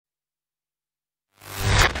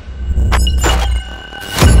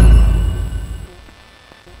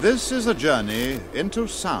This is a journey into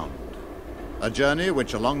sound. A journey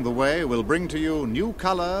which along the way will bring to you new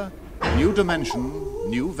color, new dimension,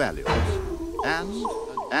 new values.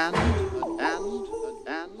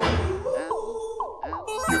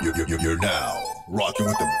 You're now rocking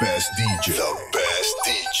with the best DJ. The best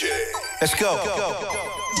DJ. Let's go.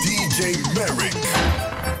 DJ Merique.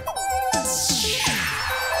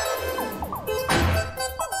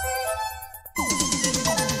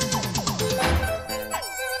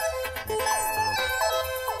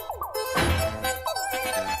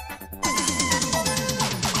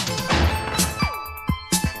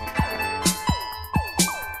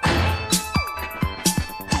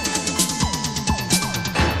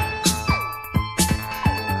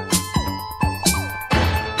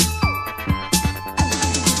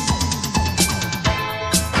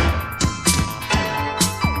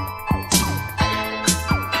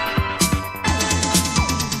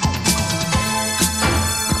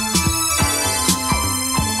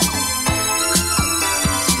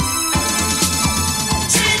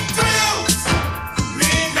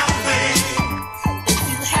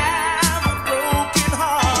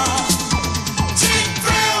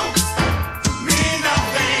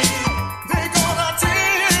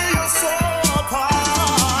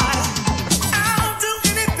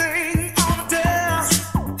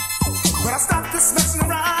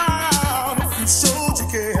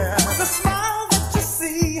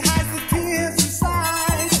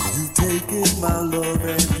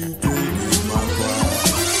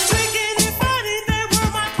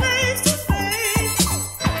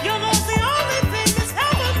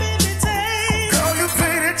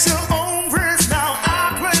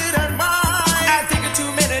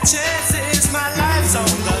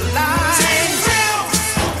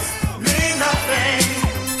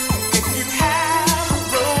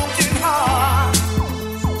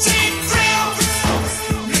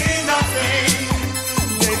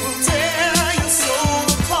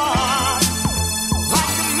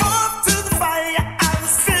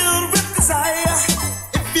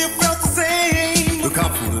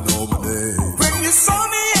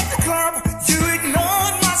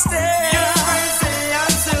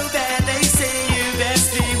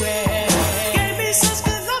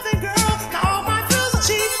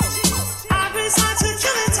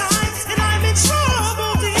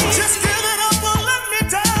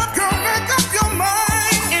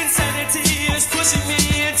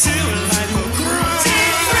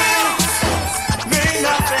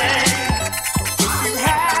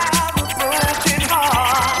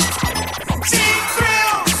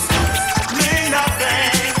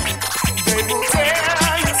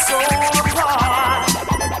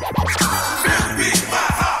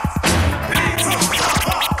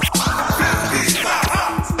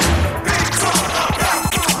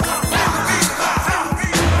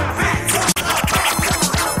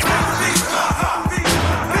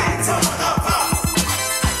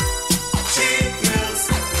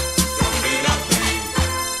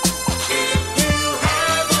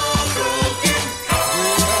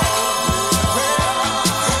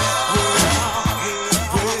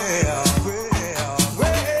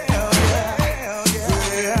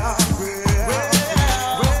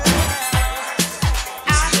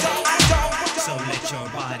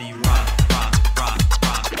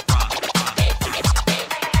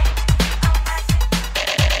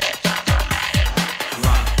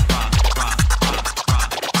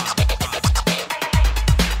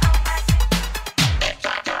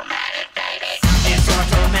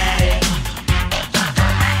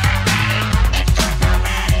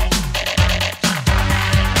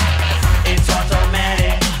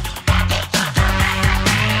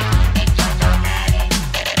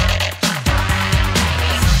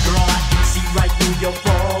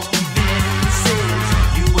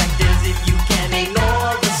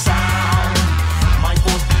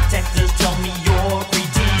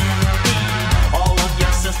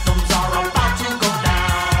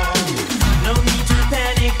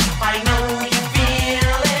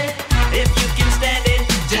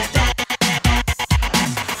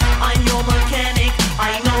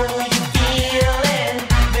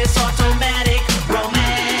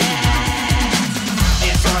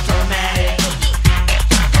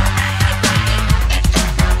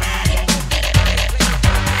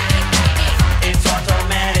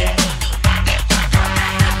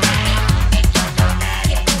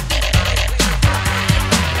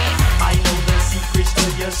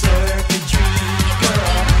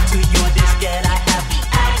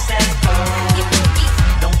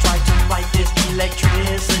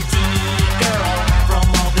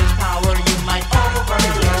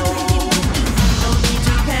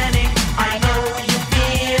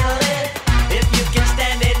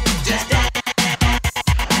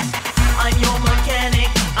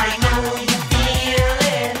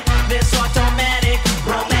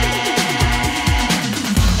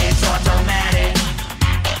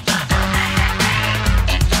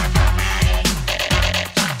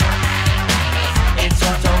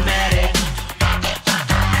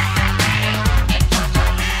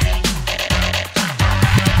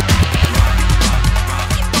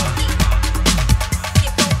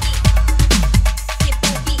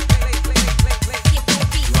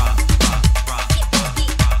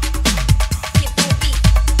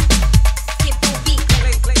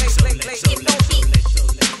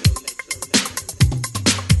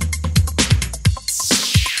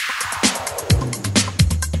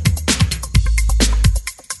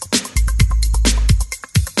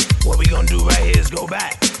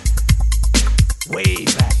 way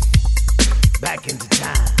back into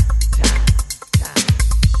time.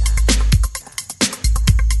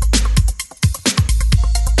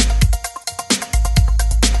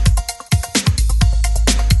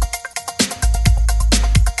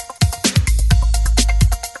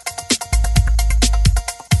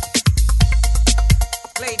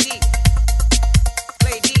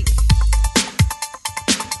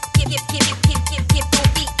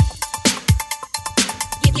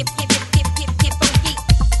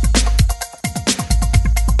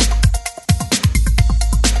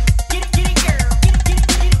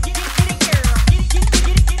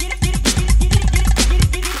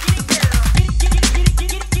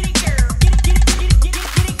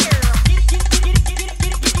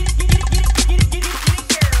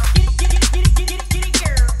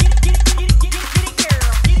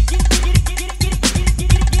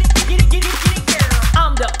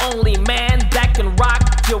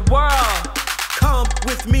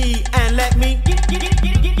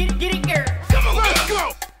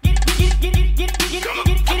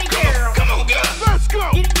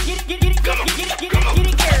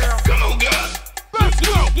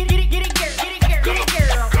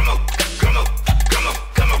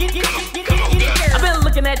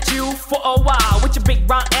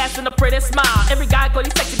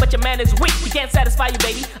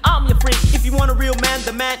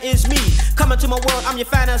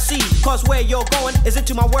 Cause where you're going is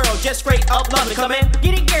into my world. Just straight up love me. Come in,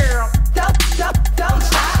 get it, girl. Don't stop. Don't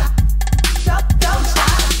stop. Don't stop. Don't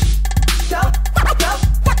stop.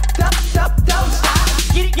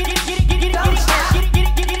 Get it, don't stop. Get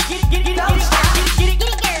it,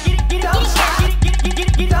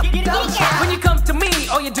 don't stop. When you come to me,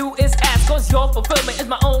 all you do is ask. Cause your fulfillment is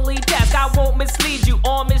my only task. I won't mislead you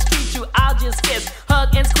or mistreat you. I'll just kiss,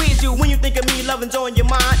 hug, and squeeze you. When you think of me, loving's on your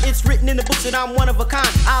mind. It's written in the books that I'm one of a kind.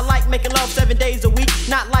 I like making love 7 days a week.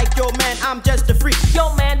 Not like your man, I'm just a freak.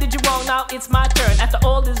 Yo man, did you wrong? Now it's my turn. After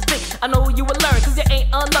all this dick, I know you will learn. Cause there ain't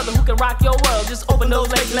another who can rock your world. Just open those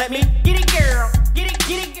legs, let me get it, girl. Get it,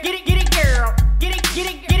 girl. Get it, girl. Get it,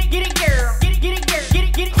 girl. Get it, girl. Get it, girl. Get it, girl. Get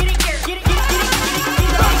it,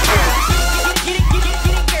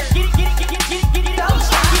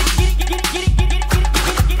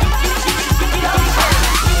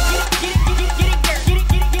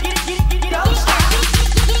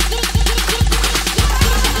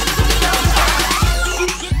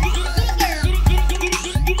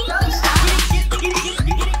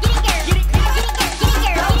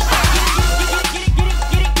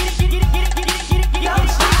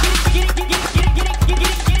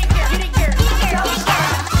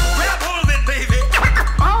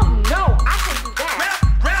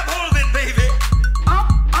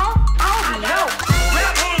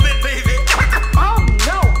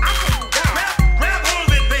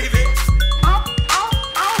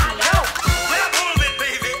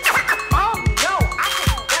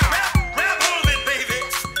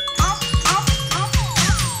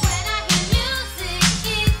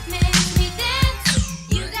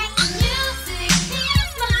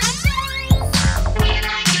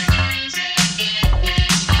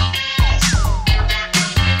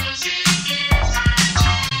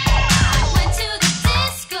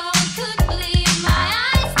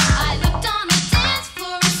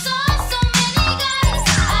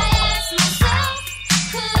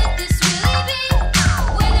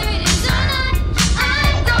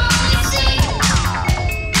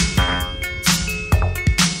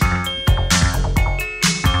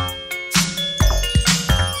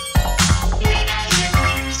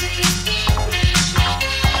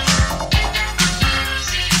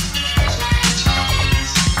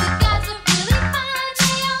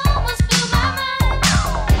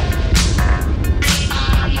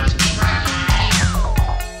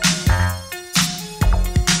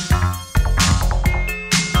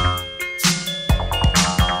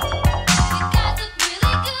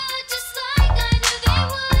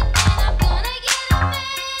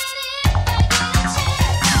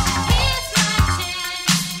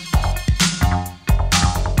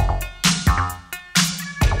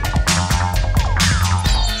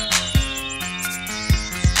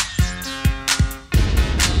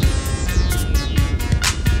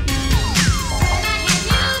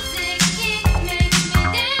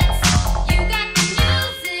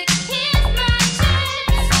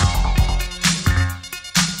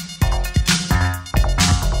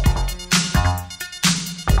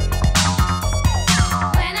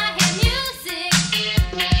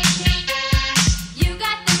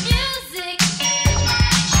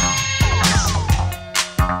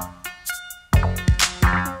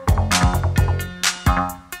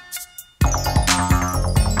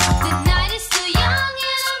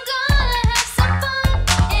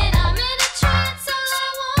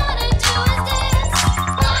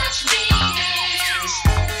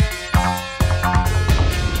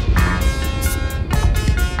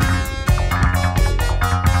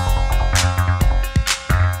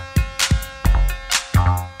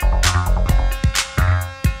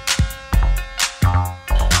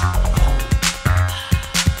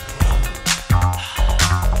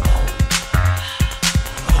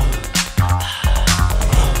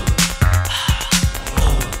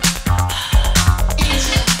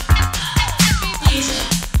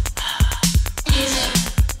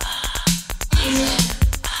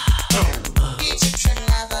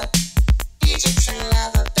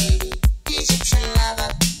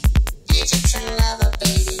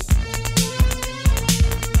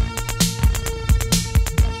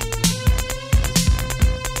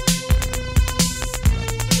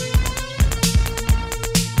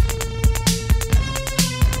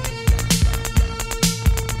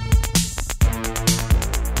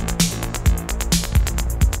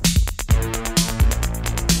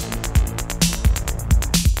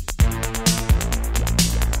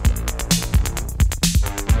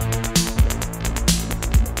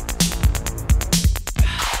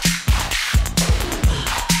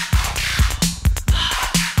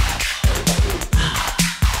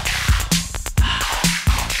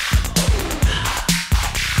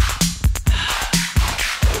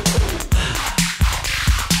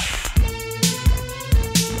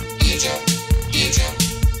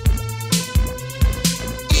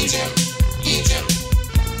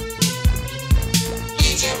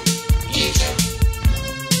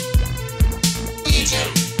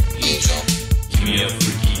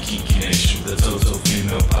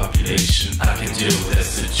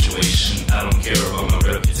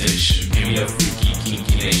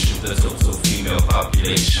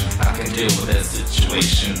 station. I can deal with that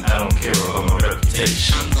situation. I don't care about my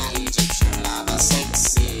reputation. I'm the Egyptian lover,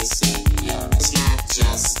 sexy senor. It's not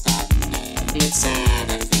just a name, it's an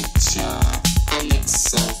adventure. I lick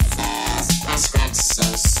so fast, I scratch so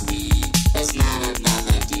sweet. There's not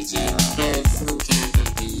another DJ on earth who can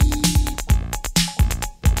compete.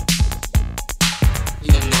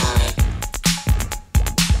 You know it.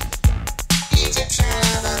 Egyptian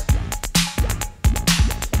lover.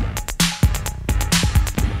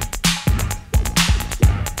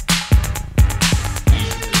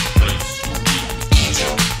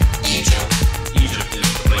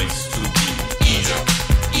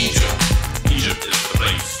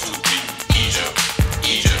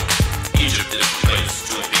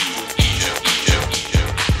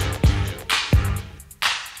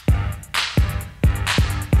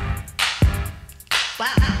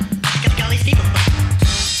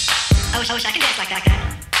 I wish I could dance like that guy.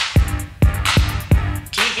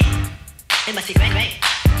 Gee, it must be great, great.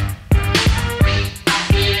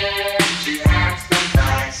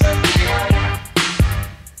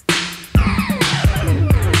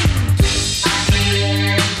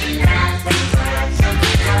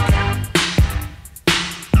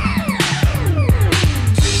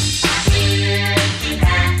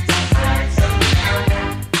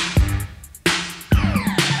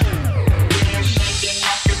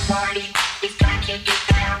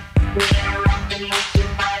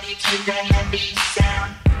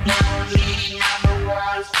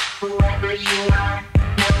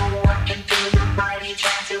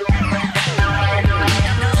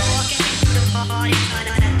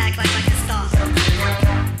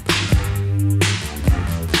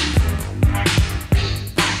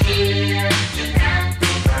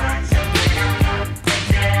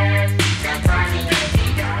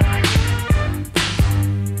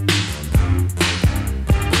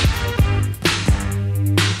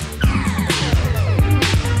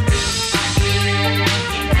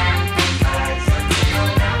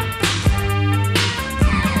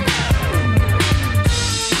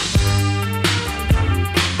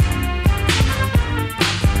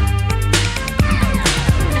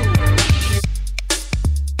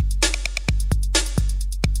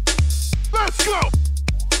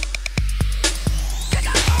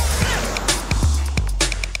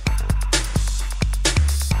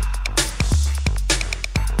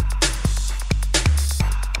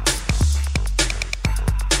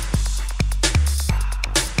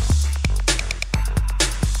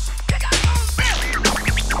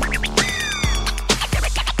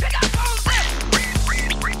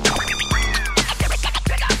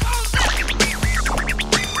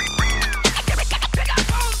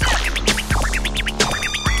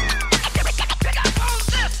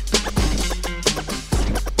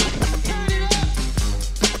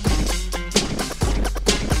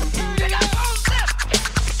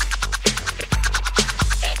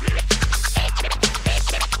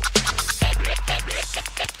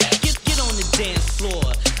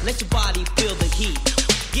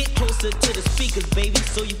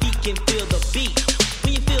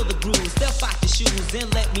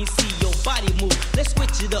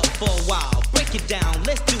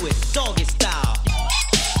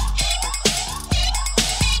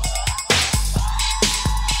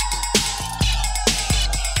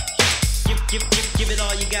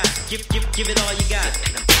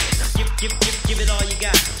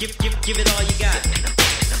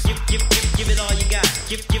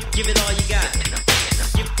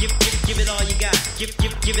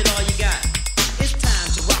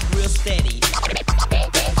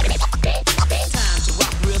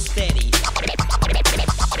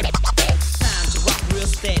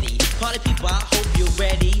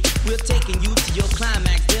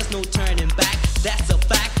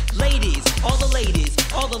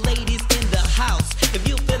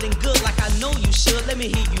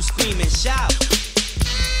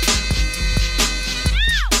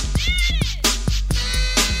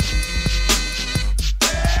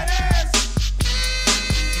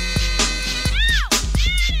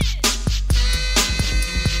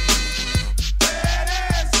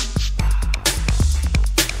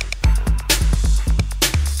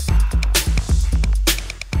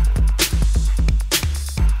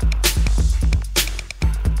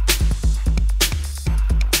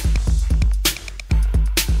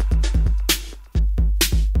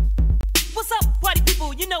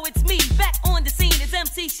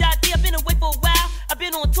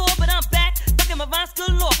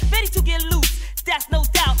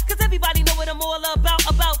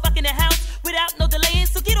 About rocking the house without no delaying.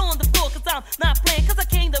 So get on the floor, cause I'm not playing. Cause I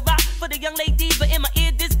came to rock for the young ladies. But in my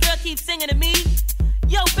ear, this girl keeps singing to me.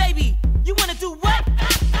 Yo, baby, you wanna do what?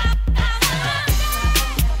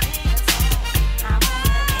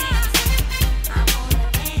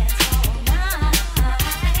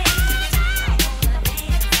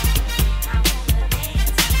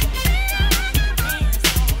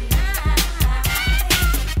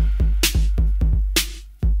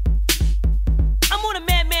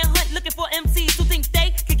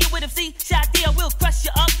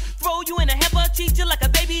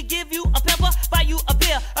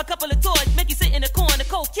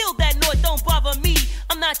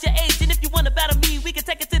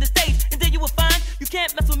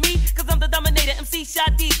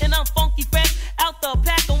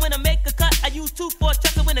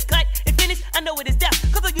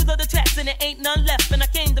 ain't none left. And I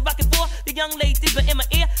came to rock it for the young ladies, but in my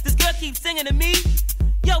ear, this girl keeps singing to me.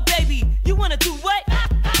 Yo, baby, you wanna do what?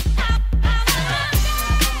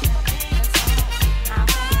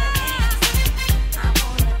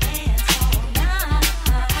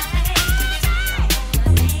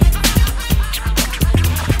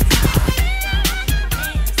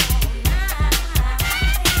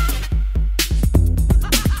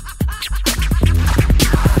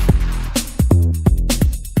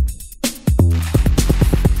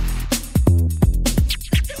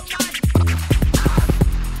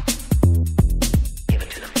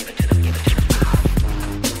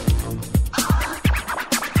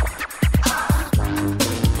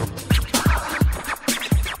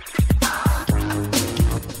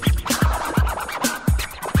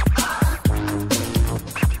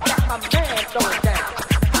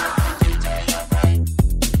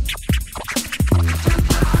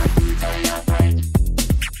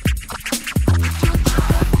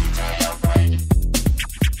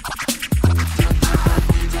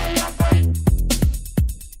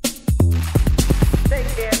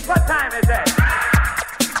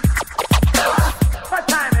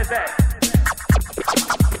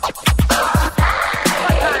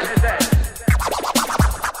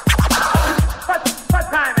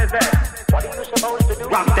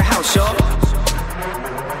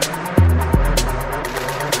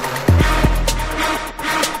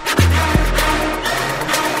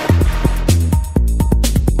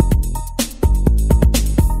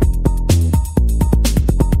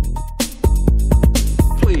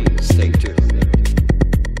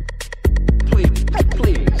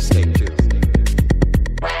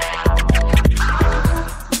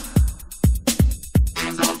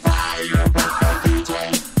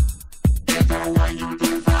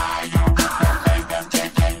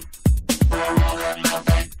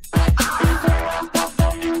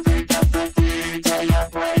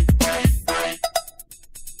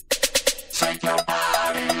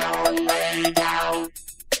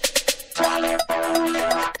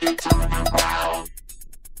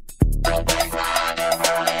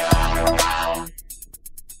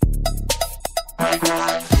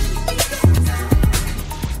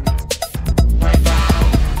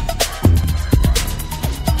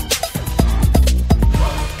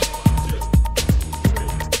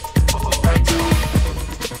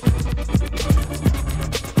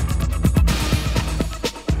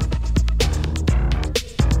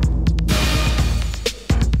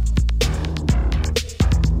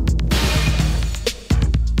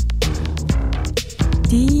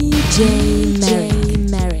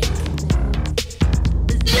 Merique.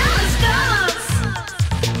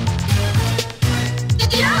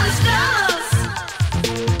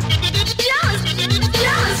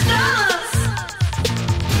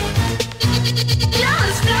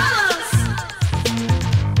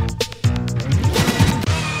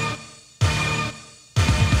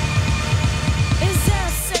 Is there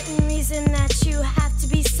a certain reason that you have to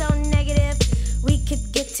be so negative? We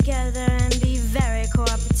could get together and be very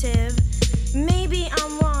cooperative. Maybe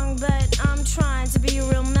I'm wrong, but I'm trying to be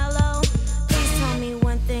real mellow. Please tell me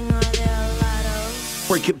one thing, are there a lot of?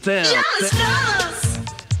 Break it down. Just us.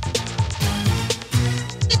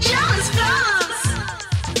 Just us.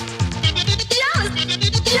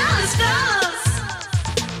 Just us.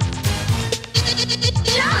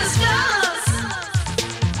 Just us.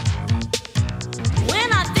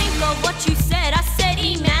 When I think of what you said, I said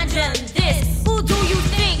imagine this. Who do you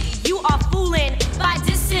think you are fooling by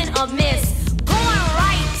dissing a miss? Going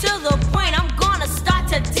right to the point, I'm gonna start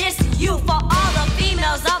to diss you. For all the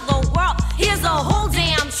females of the world, here's the whole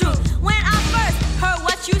damn truth. When I first heard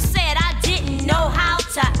what you said, I didn't know how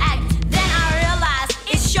to act. Then I realized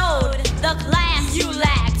it showed the class you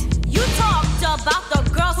lacked. You talked about the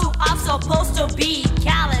girls who are supposed to be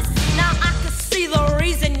callous. Now I can see the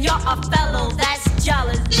reason you're a fellow that's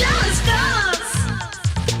jealous. Just us.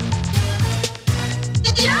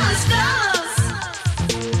 Just us.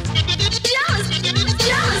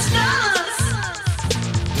 Just us.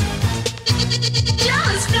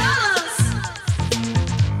 Just us.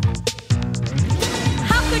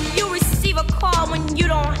 How could you receive a call when you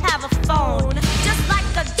don't have a phone? Just like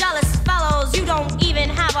the jealous fellows, you don't even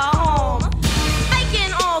have a home.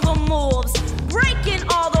 Faking all the moves, breaking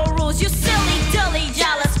all the rules. You silly, dilly,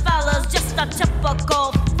 jealous fellas, just a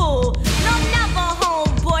typical fool. No, never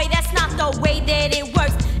home, boy, that's not the way that it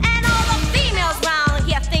works. And all the females round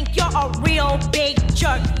here think you're a real big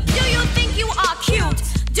jerk. Do you think you are cute?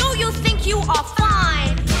 Do you think you are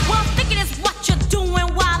fine? Well, thinking is what you're doing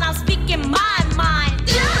while I'm speaking my mind.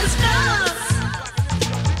 Just us.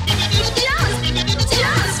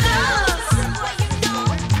 Just us.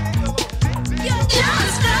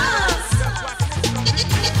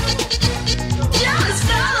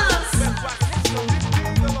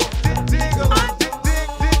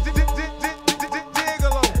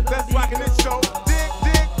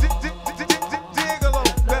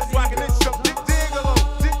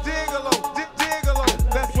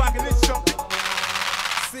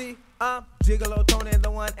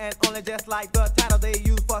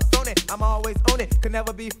 can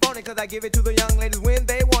never be phony, cause I give it to the young ladies when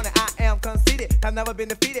they want it. I am conceited, I've never been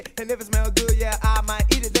defeated, and if it smells good, yeah, I might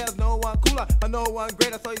eat it. There's no one cooler or no one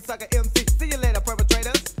greater, so you sucker MC. See you later,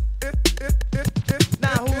 perpetrators.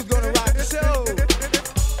 Now who's gonna rock the show?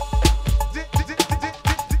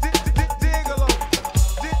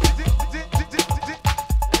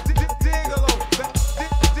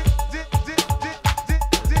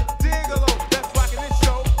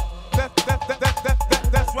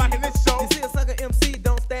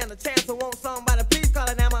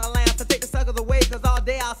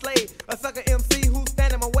 A sucker MC who's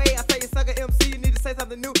standing my way. I say you sucker MC, you need to say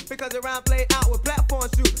something new, because your rhyme played out with platform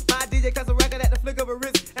shoes. My DJ cuts a record at the flick of a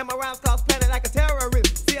wrist, and my rhymes cause panic like a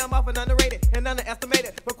terrorist. See, I'm often underrated and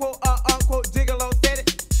underestimated, but quote unquote gigolo said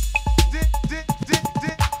it.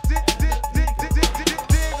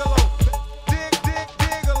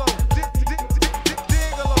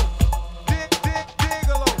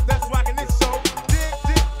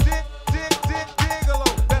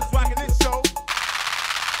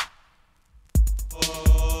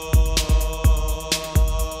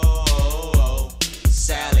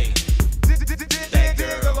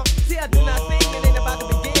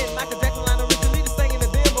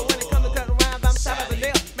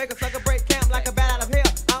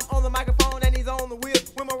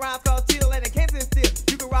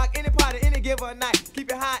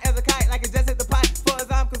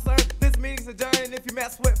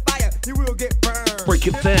 Break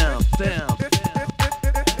it down, down.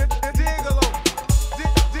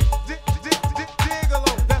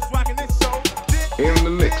 In the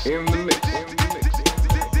mix, in the mix, in the mix.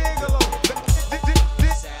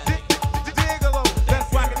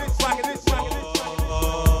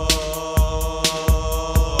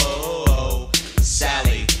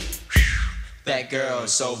 Sally, that girl.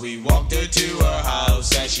 So we walked her to her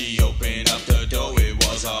house and she opened up the door. It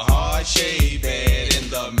was a heart-shaped bed in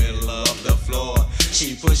the middle of the floor.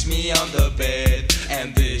 She pushed me on the bed,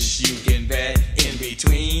 and this you can bet, in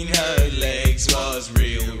between her legs was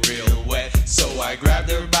real, real wet. So I grabbed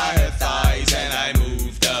her by her thighs and I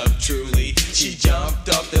moved up truly. She jumped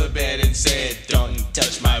off the bed and said, "Don't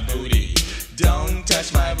touch my booty. Don't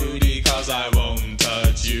touch my booty, cause I won't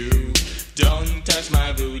touch you. Don't touch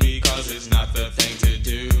my booty, cause it's not the thing to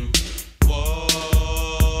do." Whoa,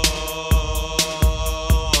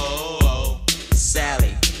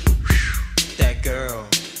 Sally, that girl.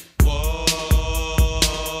 Whoa,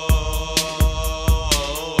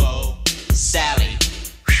 Sally,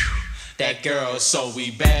 that girl. So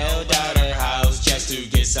we bailed out her house just to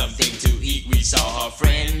get something to eat. We saw her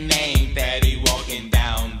friend named Patty walking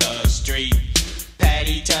down the street.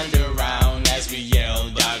 Patty turned around as we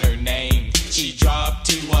yelled out her name. She dropped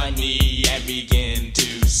to one knee and began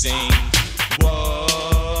to sing. Whoa,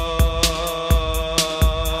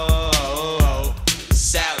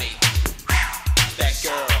 Sally, that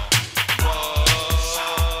girl. Whoa,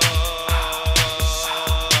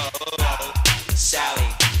 Sally,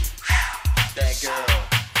 that girl.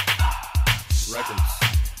 Records,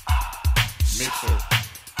 mixer,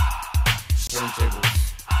 turntables,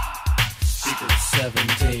 speakers. 7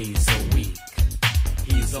 days a week,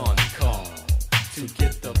 he's on call to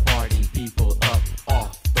get the party people up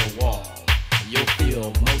off the wall. You'll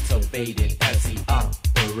feel motivated as he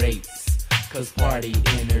operates, cause party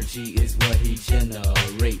energy is what he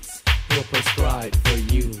generates. He'll prescribe for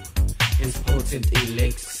you his potent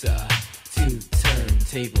elixir, 2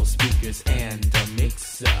 turntable speakers and a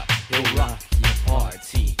mixer. He'll rock your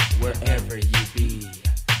party wherever you be,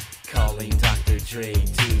 calling Dr. Dre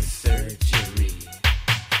to surgery.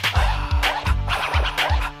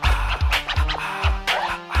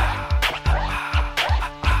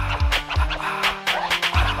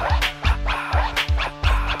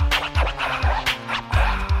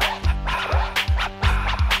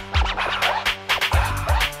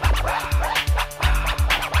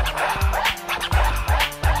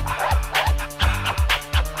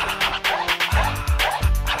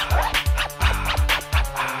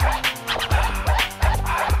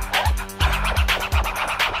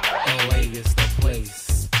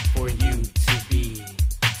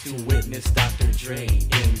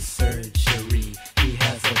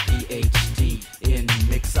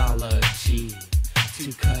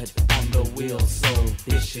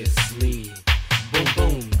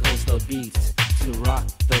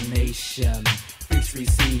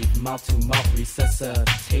 Mouth-to-mouth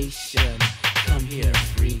resuscitation. Come here,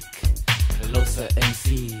 freak. Losa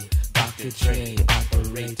MC, Dr. Dre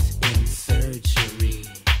operates in surgery.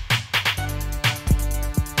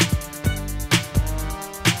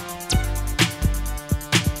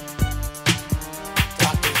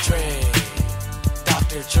 Dr. Dre,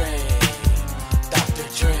 Dr. Dre, Dr.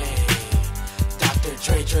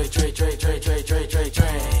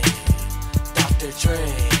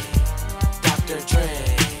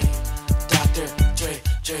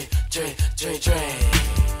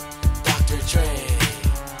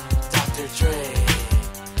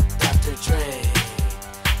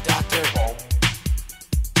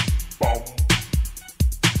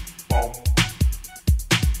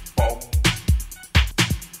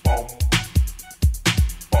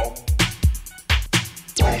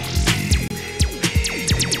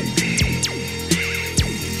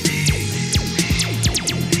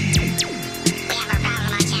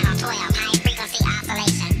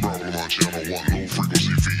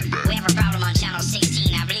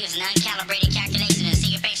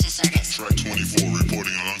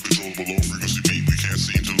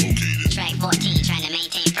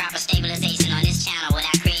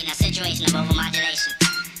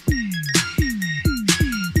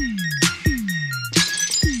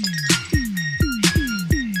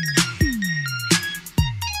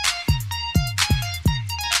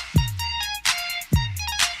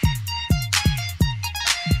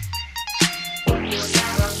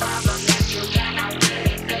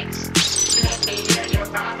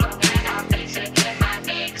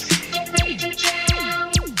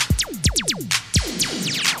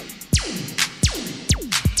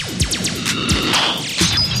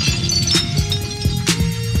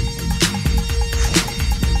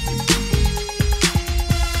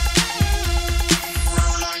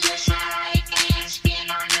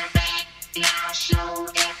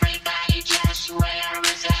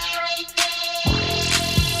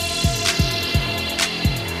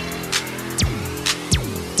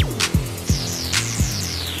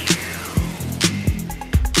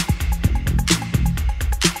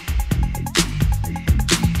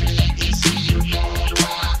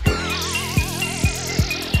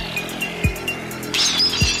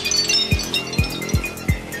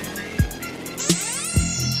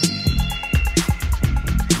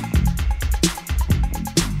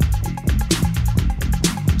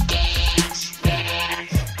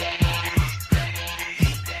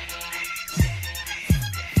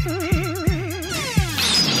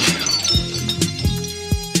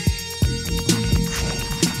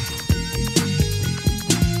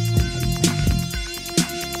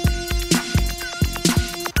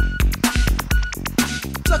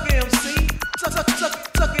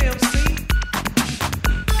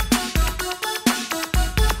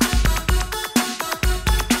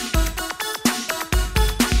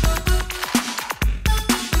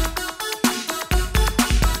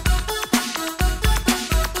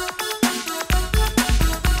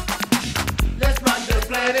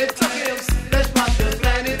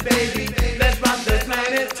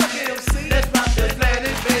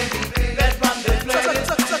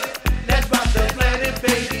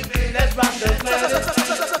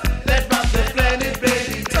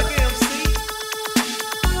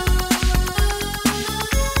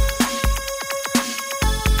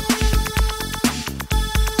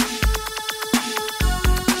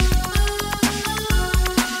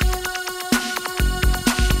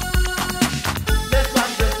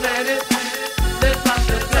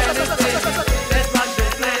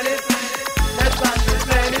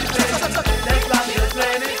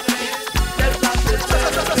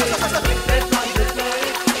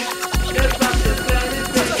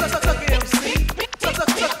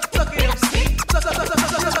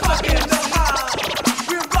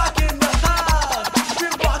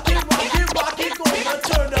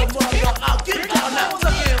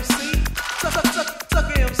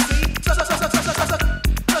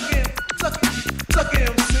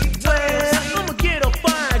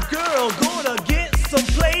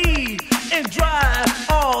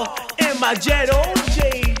 my jet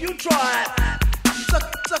OJ, you try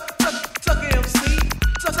tuck MC,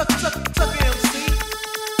 tuck MC.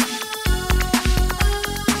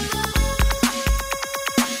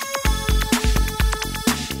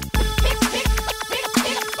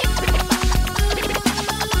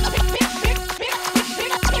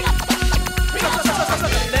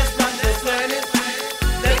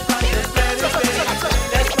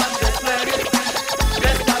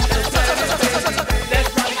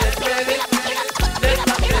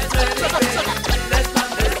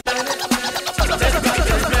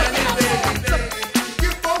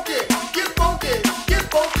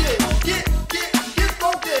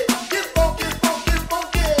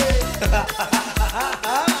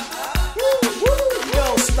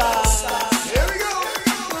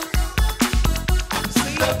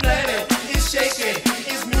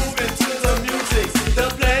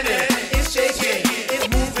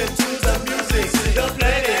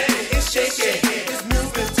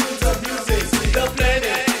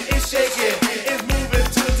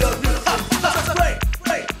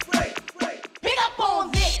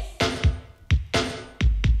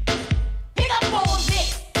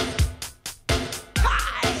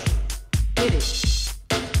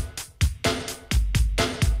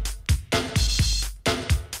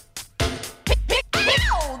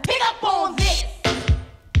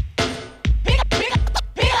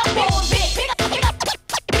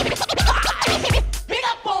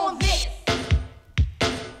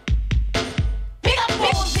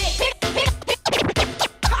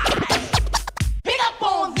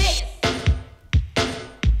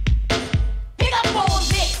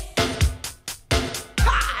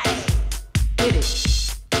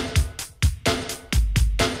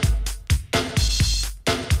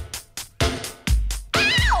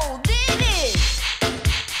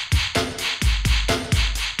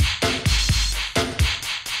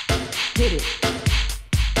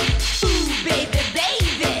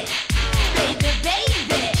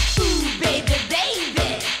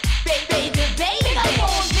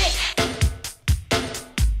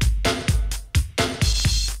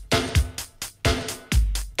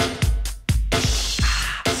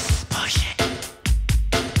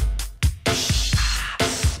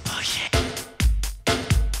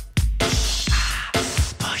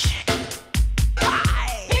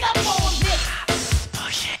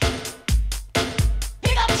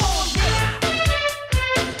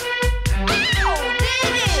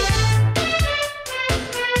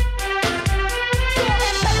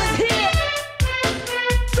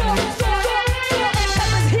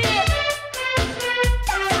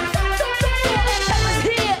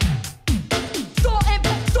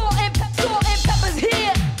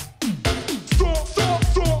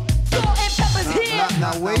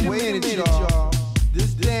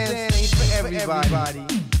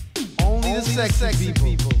 Only the sexy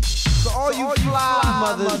people. So all you fly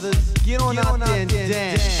mothers, get on out there and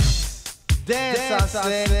dance. Dance, I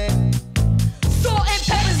said. Salt and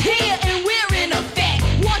pepper's here and we're in effect.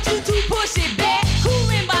 Want you to push it back.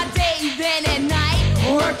 Cooling by day, then at night,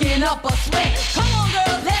 working up a sweat. Come on,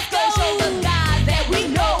 girls, let's go show the guys that we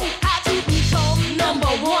know how to become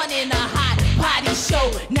 #1 in a hot body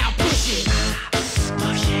show. Now push it.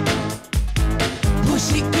 Push it.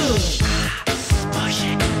 Push it good. Push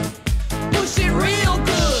it. Push it real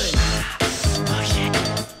good. Push it.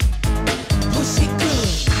 Push it good.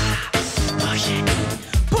 Push it.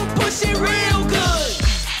 Push it real good.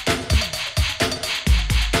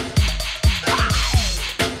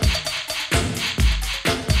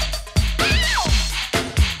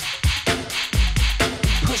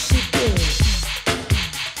 Push it good.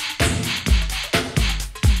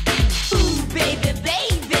 Ooh, baby,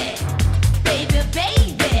 baby. Baby,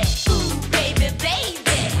 baby. Ooh, baby,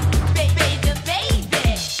 baby. Baby, baby.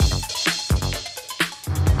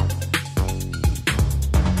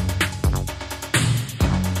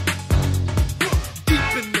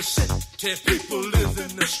 Deep in the city, people live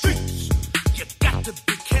in the streets. You got to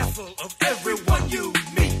be careful of everyone you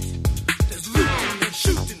meet. There's looting and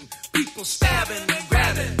shooting, people stabbing and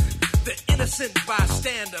grabbing. The innocent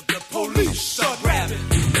bystander, the police are grabbing.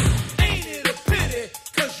 Ain't it a pity,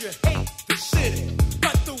 'cause you hate the city.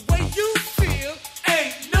 But the way you feel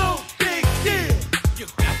ain't no big deal. You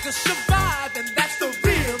got to survive, and that's the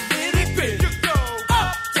real nitty-gritty. You go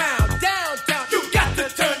uptown, downtown, you got to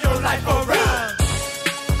turn your life around.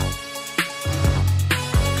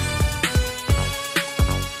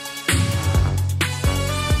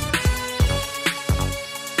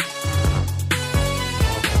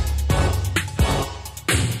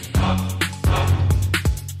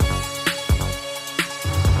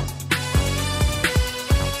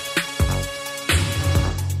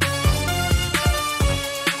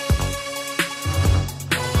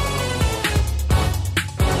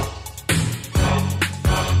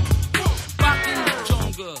 Back in the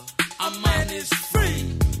jungle, a man is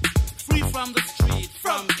free. Free from the street,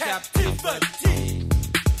 from captivity.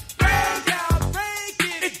 Break out, break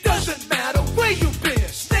it. It doesn't matter where you've been.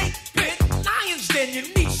 Snake bit, lions, then you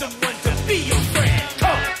need someone to be your friend.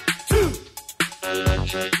 Come to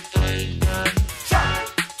Electric Kingdom. Try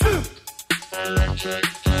to Electric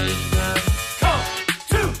Kingdom. Come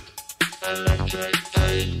to Electric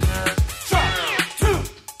Kingdom. Try to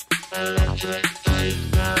Electric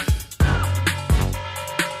Kingdom.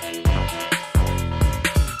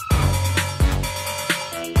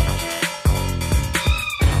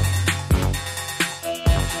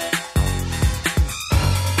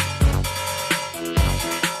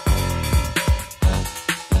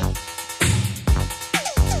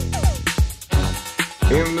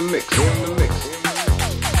 In the mix, in the mix.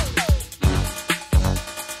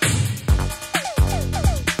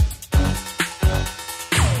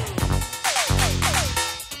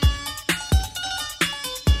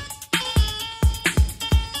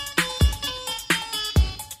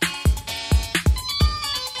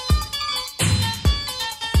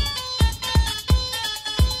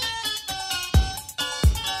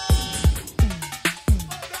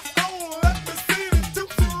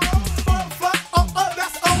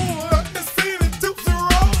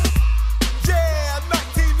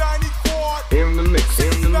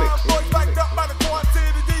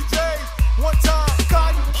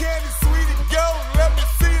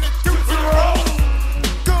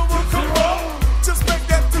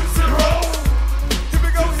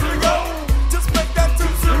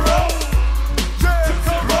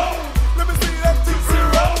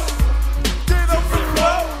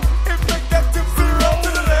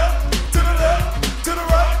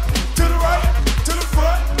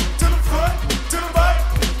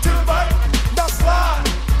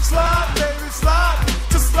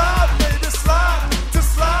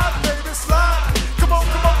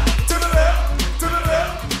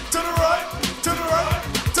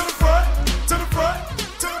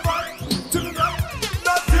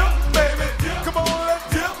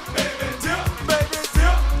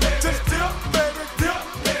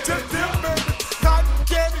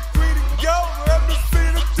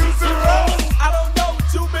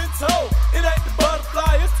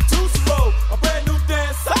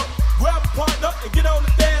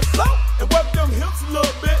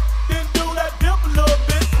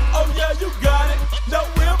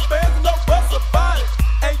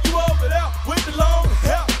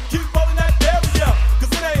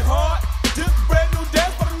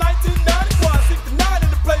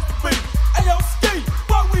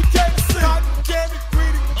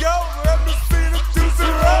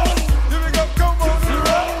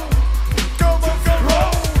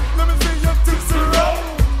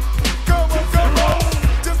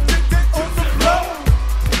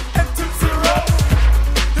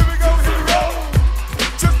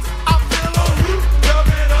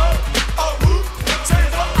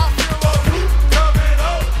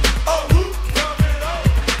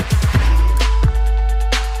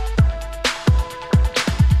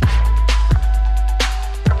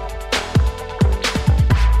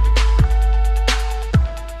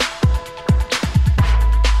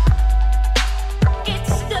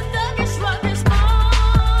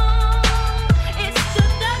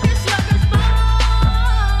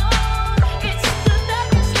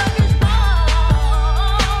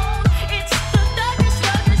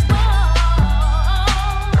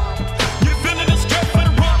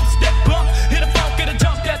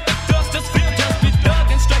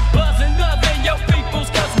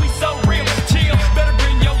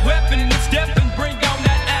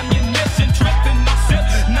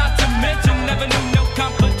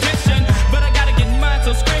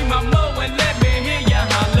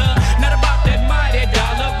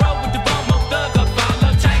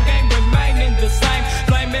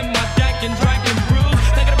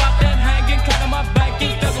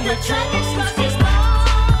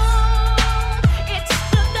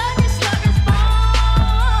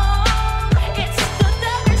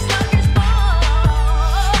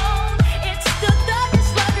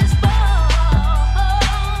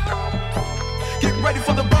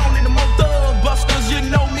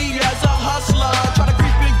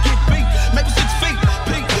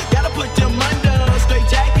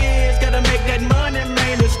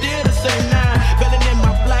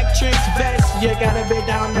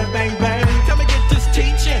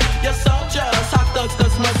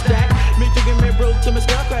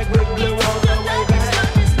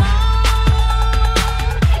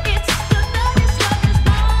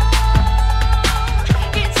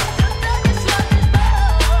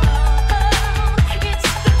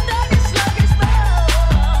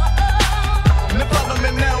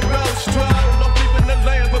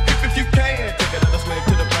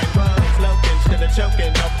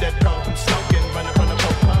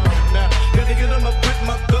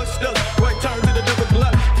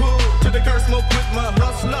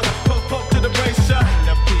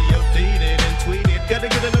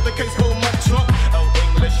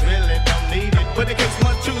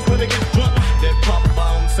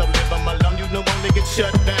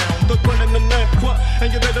 shut down. Look running the night clock,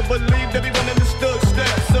 and you better believe they be running the stuck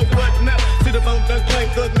steps. So what now? See the bone done claim,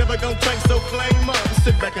 thug never gon' change, so flame up.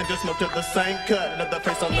 Sit back and just smoke to the same cut. Another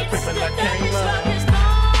face on the creep and I came up.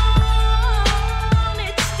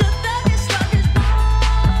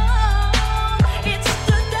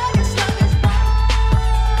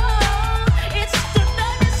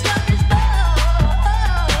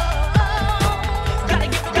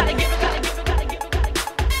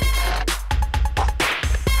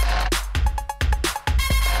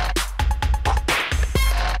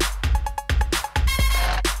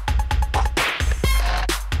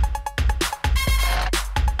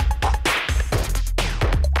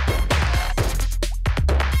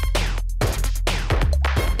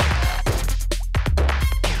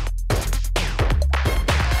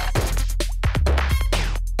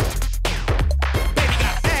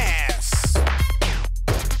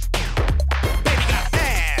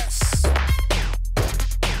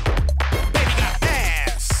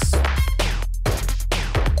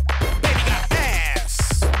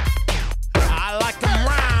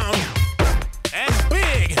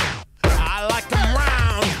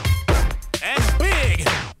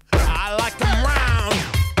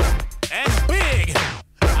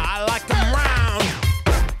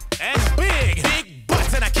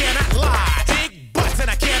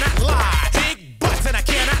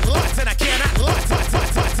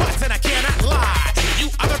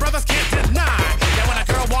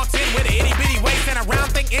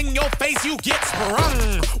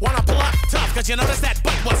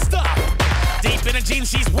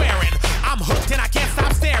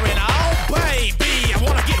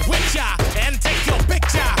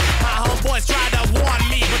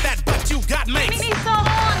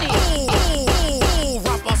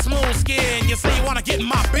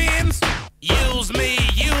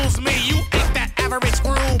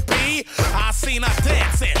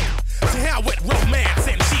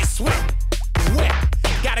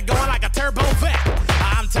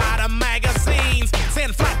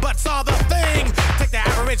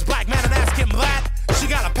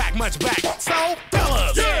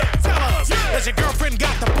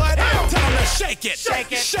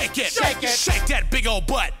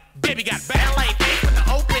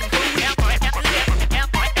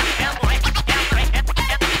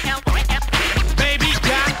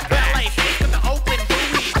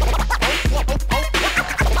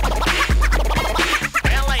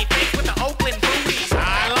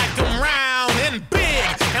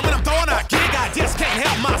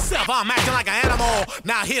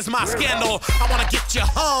 Now here's my scandal. I wanna get you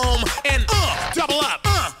home and double up.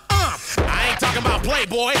 I ain't talking about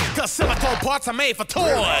Playboy, cause silicone parts are made for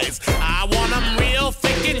toys. I want them real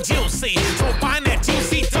thick and juicy, so find that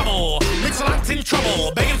juicy double. Mix-a-lot's in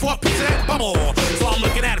trouble, begging for a piece of that bubble. So I'm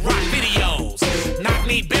looking at rock videos.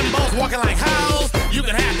 Knock-knee bimbos walking like hoes. You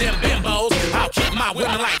can have them bimbos, I'll keep my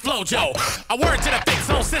women like Flojo. A word to the thick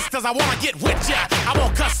soul sisters, I wanna get with ya. I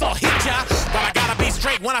won't cuss or hit ya, but I gotta be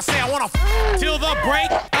straight when I say I wanna till the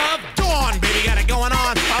break of dawn. Baby, got it going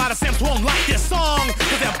on. A lot of simps won't like this song,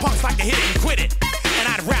 cause them punks like to hit it and quit it. And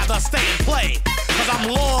I'd rather stay and play, cause I'm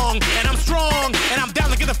long and I'm strong and I'm down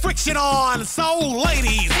to get the friction on. So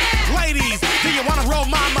ladies, do you wanna roll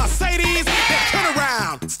my Mercedes? Then turn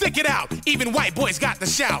around, stick it out. Even white boys got the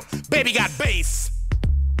shout. Baby got bass.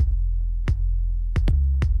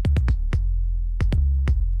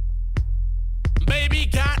 Baby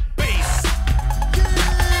got bass.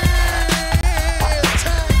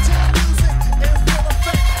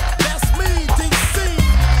 That's me, DC,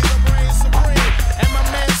 the brain supreme, and my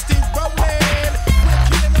man Steve Bowman.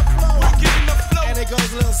 We're getting the flow, and it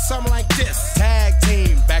goes a little something like this. Tag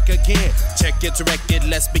team, back again. Check it, direct it,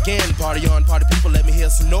 let's begin. Party on, party people, let me hear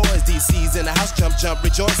some noise. DC's in the house, jump, jump,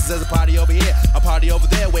 rejoices. There's a party over here, a party over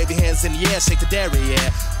there. Wave your hands in the air, shake the dairy,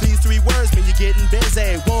 yeah. These three words mean you're getting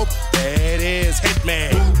busy. Whoop, there it is, hit me.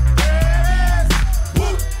 Whoop, there it is.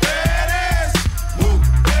 Whoop, there it is. Whoop,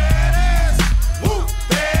 there it is. Whoop,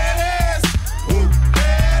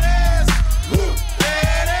 there it is. Whoop,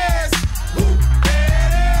 there it is. Whoop, there it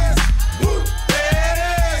is. Whoop, there it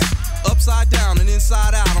is. Upside down and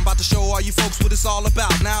inside out, I'm about to show all you folks what it's all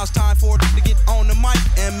about. Now it's time for it to get on the mic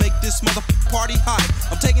and make this motherfucking party hype.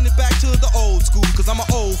 I'm taking it back to the old school, cause I'm an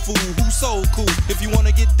old fool who's so cool. If you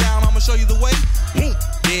wanna get down, I'ma show you the way.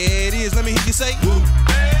 There it is, let me hear you say. Whoop,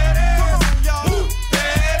 there it is. Come on, y'all. Whoop,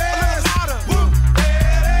 there it is. Louder. Whoop, there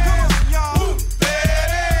it is. Come on, y'all. Whoop, there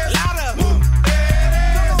it is. Louder. Whoop, there it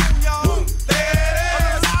is. Come on, y'all. Whoop, there it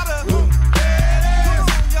is. Louder. Whoop, there it is. Come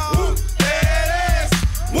on, y'all. Whoop, there it is.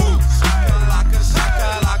 Whoop. Shaka-laka,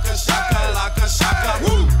 shaka-laka, shaka-laka, shaka.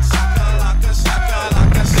 Whoop. Shaka-laka,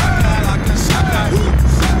 shaka-laka, shaka-laka, shaka. Whoop.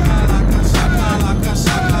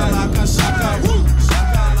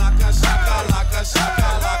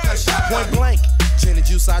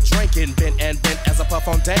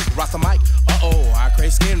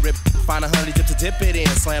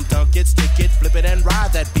 slam dunk it, stick it, flip it and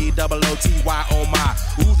ride that B-double-O-T-Y, oh my.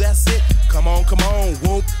 Ooh, that's it, come on,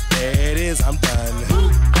 whoop, there it is, I'm done.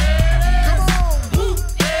 Whoop.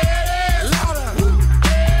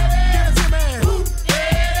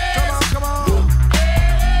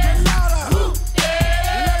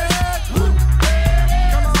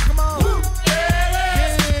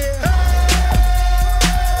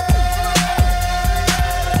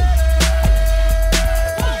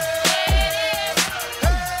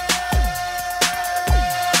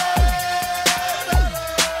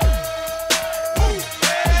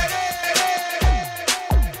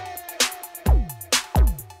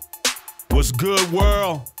 What's good,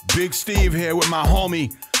 world? Big Steve here with my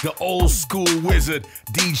homie, the old school wizard,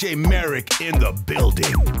 DJ Merique in the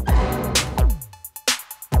building.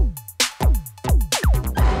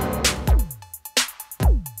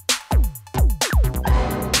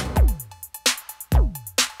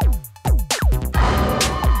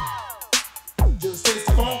 Just taste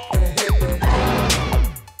the funk and hit me.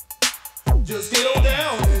 Just get on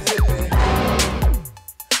down and hit me.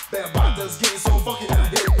 Bad bottles getting so funky now,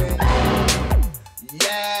 hit me.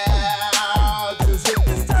 Yeah, just hit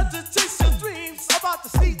me. It's time to chase your dreams about the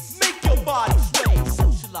seats. Make your body sway,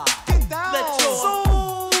 socialize. Get down. Let your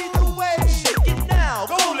soul lead the way. Shake it now.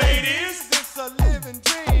 Go, ladies. It's a living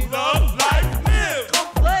dream. Love, life, live. Come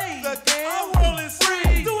play the game. Our world is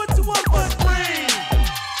free. Do what you want, but free.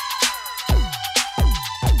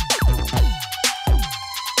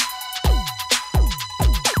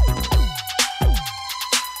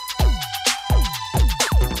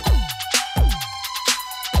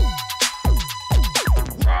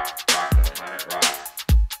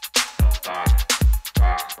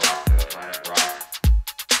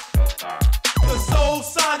 The soul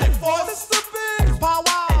sonic force, the big power.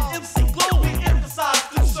 And MC Glow, we emphasize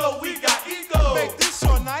this show. We got ego. Make this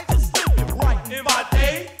your night, just live it right. In my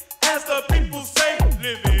day, as the people say,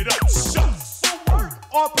 live it up. Shucks. So work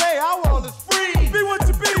or play, our world is free. Be what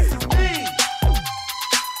you be, to me.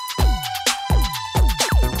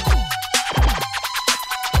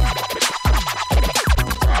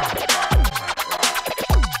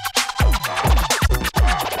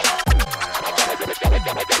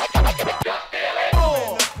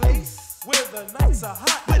 Oh, in a place where the nights are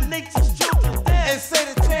hot, where nature's children dance and say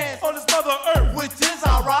the chance on this mother earth, which is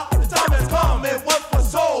our rock. The time has come and what for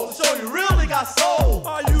soul to show you really got soul.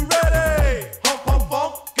 Are you ready? Hump, hump,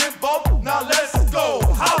 bump, get bump. Now let's go.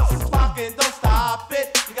 House is rocking, don't stop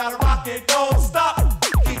it. You gotta rock it, don't stop.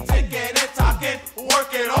 Keep ticking and talking,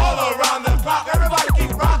 working all around the clock. Everybody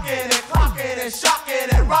keep rocking and clocking and shocking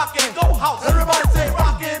and rocking. Go house. Everybody say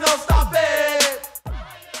rocking, don't stop it.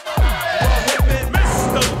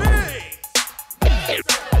 Mr. Big.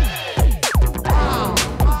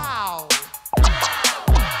 Wow.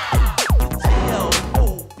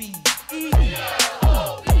 G-L-O-B-E.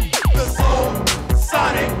 The Soul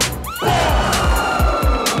Sonic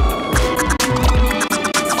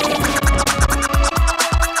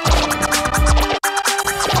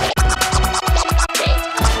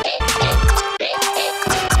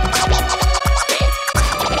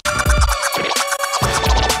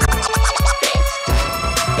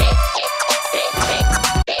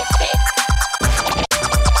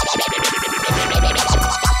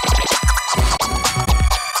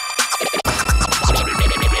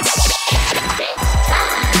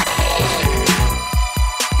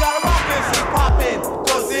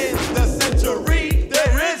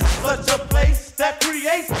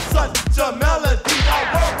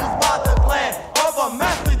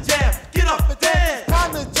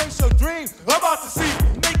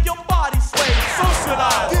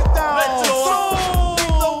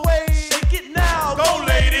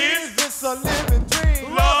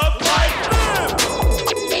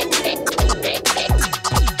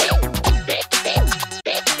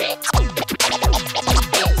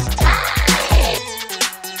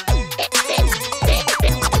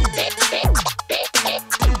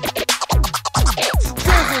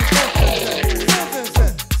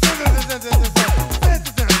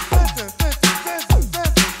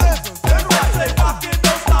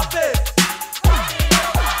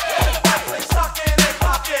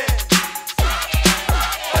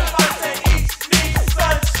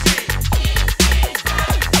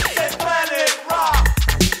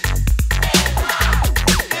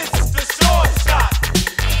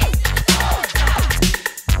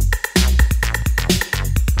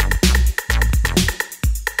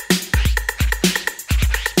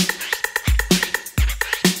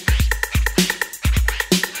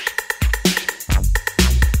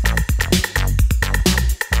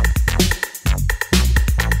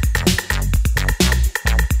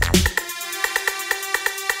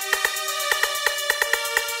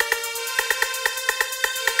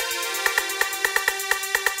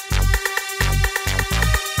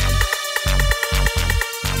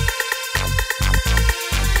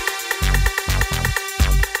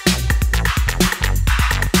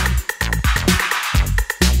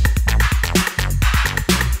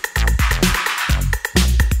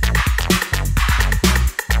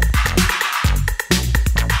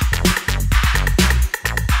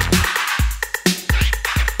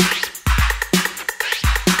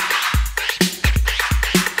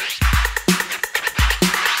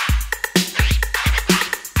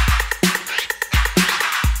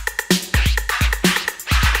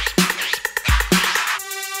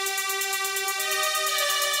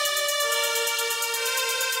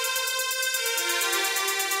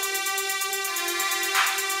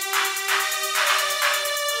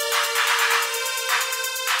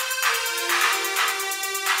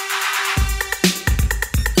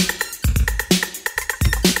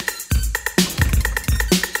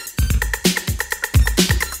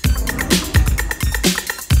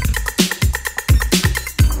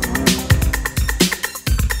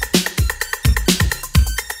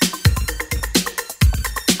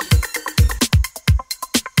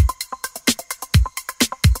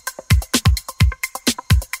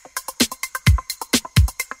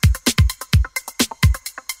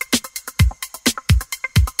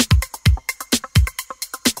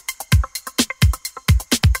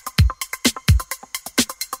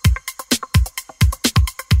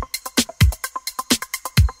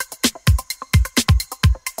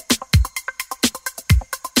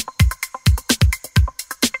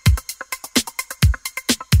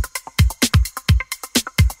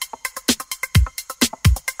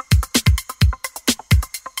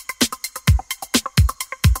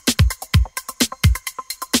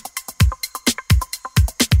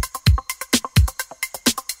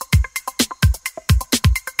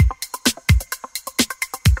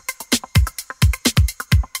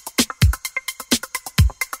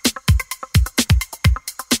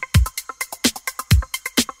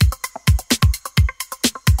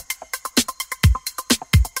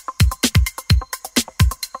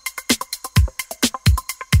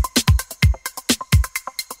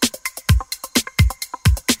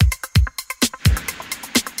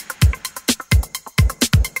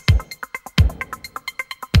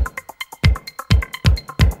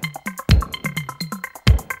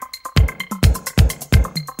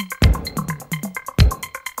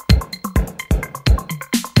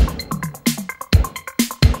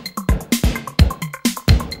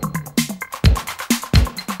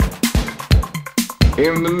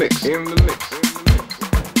In the mix. In the mix.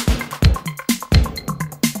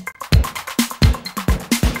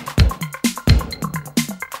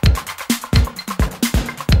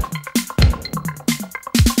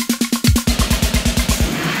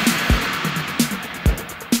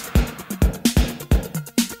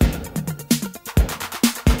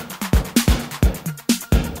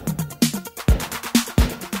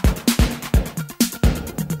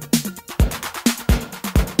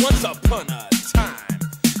 Once upon a time,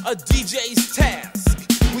 a DJ's task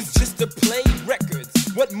was just to play records.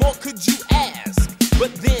 What more could you ask?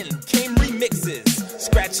 But then came remixes,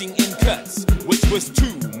 scratching in cuts, which was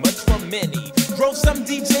too much for many. Drove some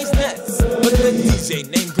DJs nuts, but the DJ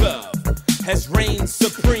named Glove has reigned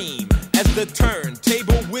supreme as the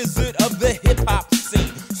turntable wizard of the hip-hop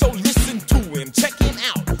scene. So listen to him, check him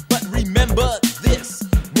out, but remember this: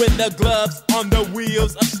 when the Glove's on the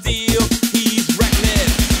wheels of steel, he's reckless.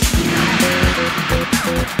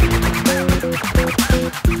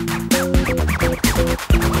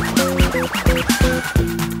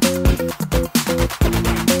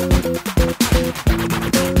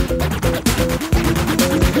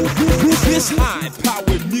 This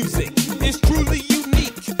high-powered music is truly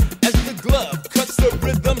unique as the Glove cuts the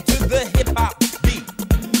rhythm to the hip-hop beat.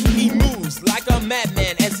 He moves like a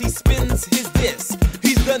madman as he spins his disc.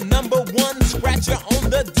 He's the #1 scratcher on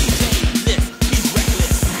the DJ list. He's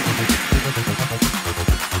reckless.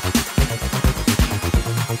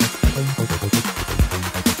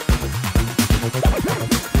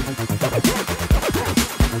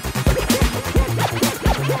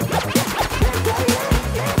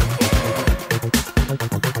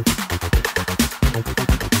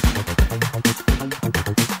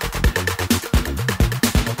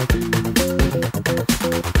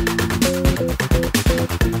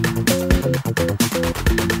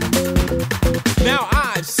 Now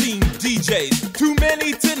I've seen DJs, too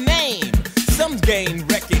many to name. Some gain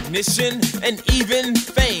recognition and even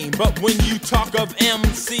fame. But when you talk of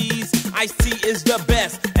MCs, Ice-T is the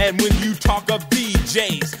best. And when you talk of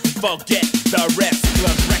DJs, forget the rest.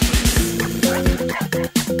 Glove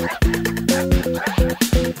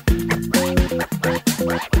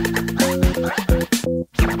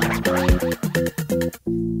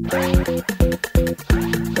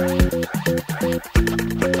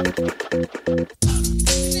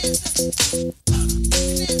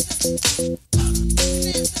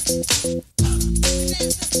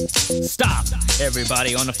Stop!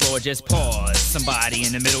 Everybody on the floor just pause. Somebody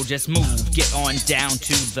in the middle just move. Get on down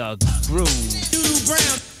to the groove.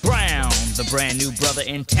 Brown, the brand new brother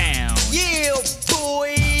in town. Yeah,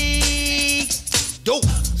 boy. Dope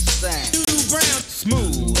sound.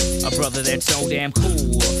 Smooth, a brother that's so damn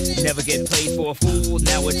cool. Never get played for a fool.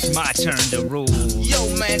 Now it's my turn to rule. Yo,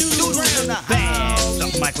 man, Doodle's in the Bad,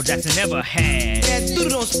 something Michael Jackson never had. Yeah, Doodle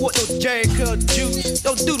don't sport no Jerry Curl juice.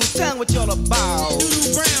 Yo, Doodle, tell me what y'all about.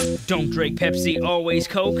 Don't drink Pepsi, always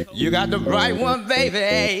Coke. You got the right one,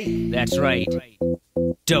 baby. That's right.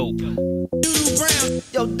 Dope.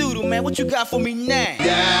 Yo, Doodle, man, what you got for me now?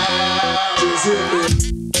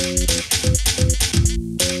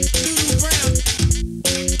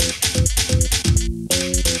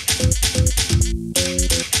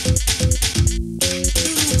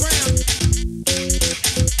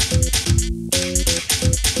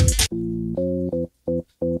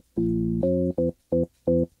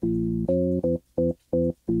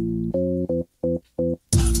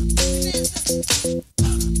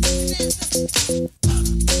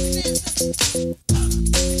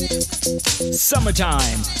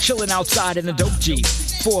 Summertime, chilling outside in the dope Jeep.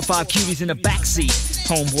 4 or 5 cuties in the backseat.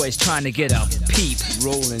 Homeboys trying to get a peep.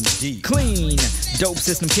 Rolling deep. Clean, dope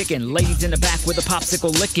system kicking. Ladies in the back with a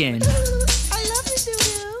popsicle licking.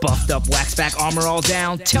 Buffed up, wax back, armor all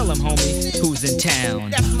down. Tell him, homie, who's in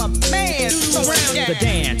town. That's my man. The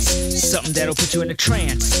dance, something that'll put you in a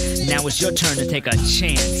trance. Now it's your turn to take a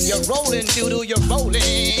chance. You're rolling, Doodle, you're rolling.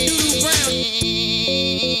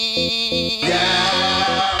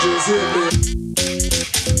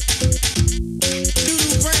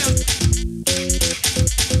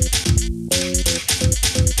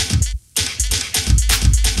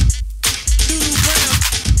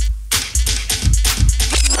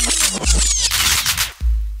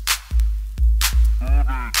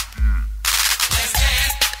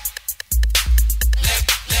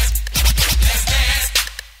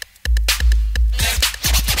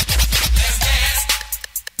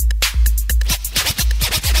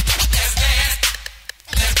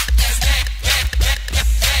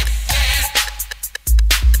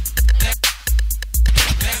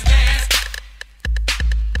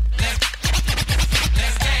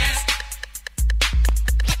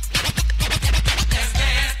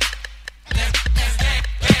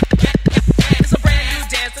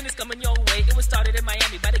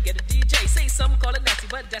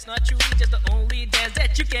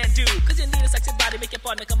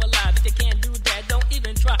 come alive. If you can't do that, don't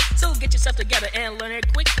even try. So get yourself together and learn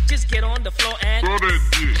it quick. Just get on the floor and throw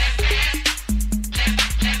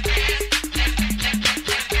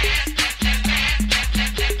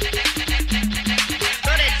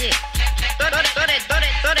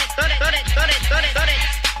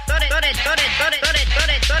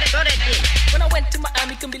that dick. When I went to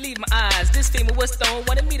Miami, couldn't believe my eyes. This female was stoned,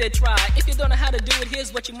 wanted me to try. If you don't know how to do it,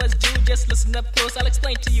 here's what you must do. Just listen up close, I'll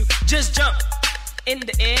explain to you. Just jump in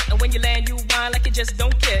the air, and when you land, you whine like you just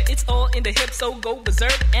don't care. It's all in the hips, so go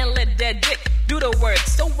berserk and let that dick do the work.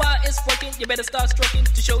 So while it's working, you better start stroking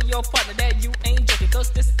to show your partner that you ain't joking.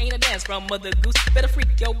 Cause this ain't a dance from Mother Goose. Better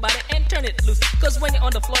freak your body and turn it loose. Cause when you're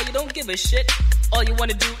on the floor, you don't give a shit. All you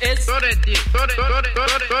wanna do is throw that dick, throw that, throw that, throw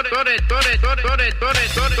that, throw that, throw that, throw that, throw that, throw that,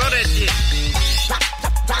 throw that, throw that dick.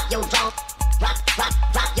 Drop your jaw, drop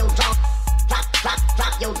your jaw,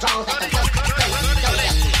 drop your jaw like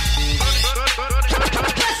a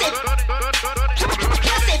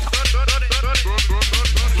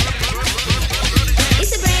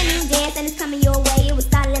It's a brand new dance and it's coming your way. It was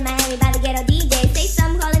started in Miami by the ghetto DJ. Say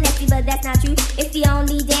something calling nasty, but that's not true. It's the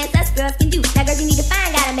only dance us girls can do. Now girls, you need to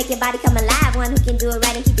find, gotta make your body come alive. One who can do it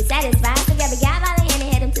right and keep it satisfied. So grab a guy by the hand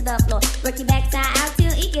and head him to the floor. Work your backside out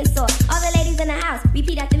till it gets sore. All the ladies in the house,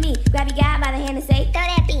 repeat after me. Grab your guy by the hand and say, throw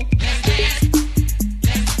that beat.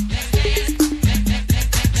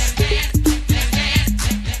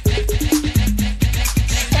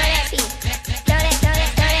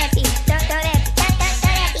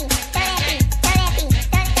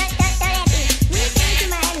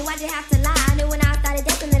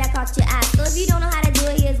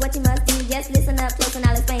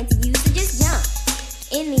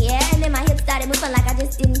 Like I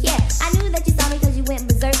just didn't care. I knew that you saw me cause you went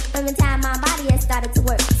berserk. From the time my body had started to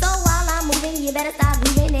work. So while I'm moving, you better stop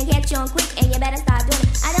moving and catch on quick, and you better start doing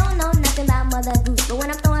it. I don't know nothing about Mother Goose, but when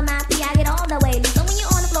I'm throwing my pee, I get all the way loose. So when you're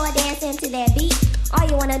on the floor dancing to that beat, all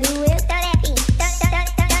you wanna do is throw that beat.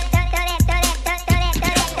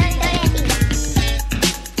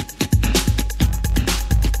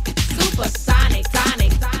 Supersonic,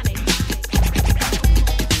 sonic, sonic.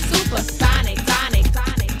 Supersonic, sonic,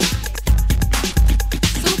 sonic.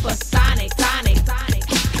 Supersonic, sonic, sonic.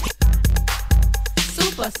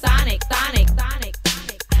 Supersonic, sonic, sonic.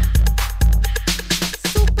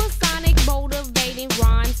 Supersonic motivating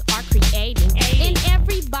rhymes are creating. And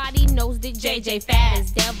everybody knows that JJ Fad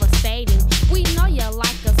is devastating. We know you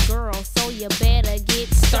like us, girl, so you better get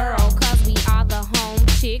thorough. Cause we are the home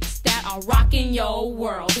chicks that are rocking your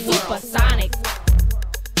world. Supersonic.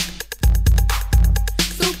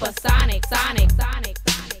 Supersonic, sonic, sonic,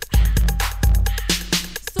 sonic.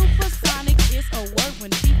 Supersonic is a word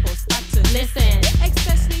when people start to listen.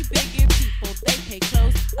 Especially bigger people, they pay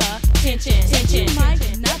close attention. You might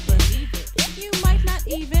not believe it, you might not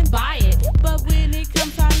even buy it, but when it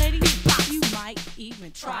comes to our lady, you might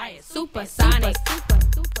even try it. Supersonic.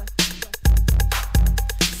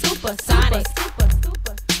 Supersonic.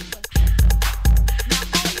 Now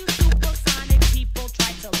all you supersonic people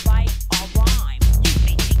try to write or rhyme. You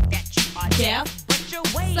may think that you are deaf, but you're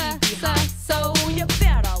way behind. So you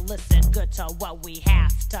better listen good to what we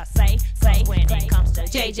have to say. Say when it comes to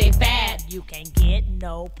JJ Fad, you can get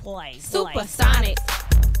no play. Supersonic.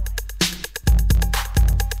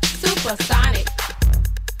 Supersonic.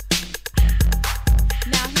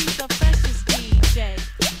 Now he's the freshest DJ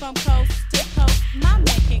from coast to coast. My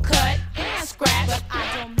man can cut and scratch, but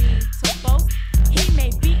I don't mean to boast. He may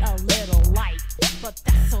be a little light, but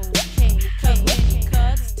that's okay. Cause when he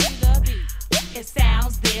cuts to the beat, it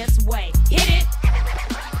sounds this way. Hit it.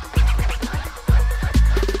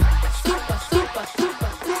 Super, super, super,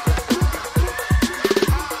 super.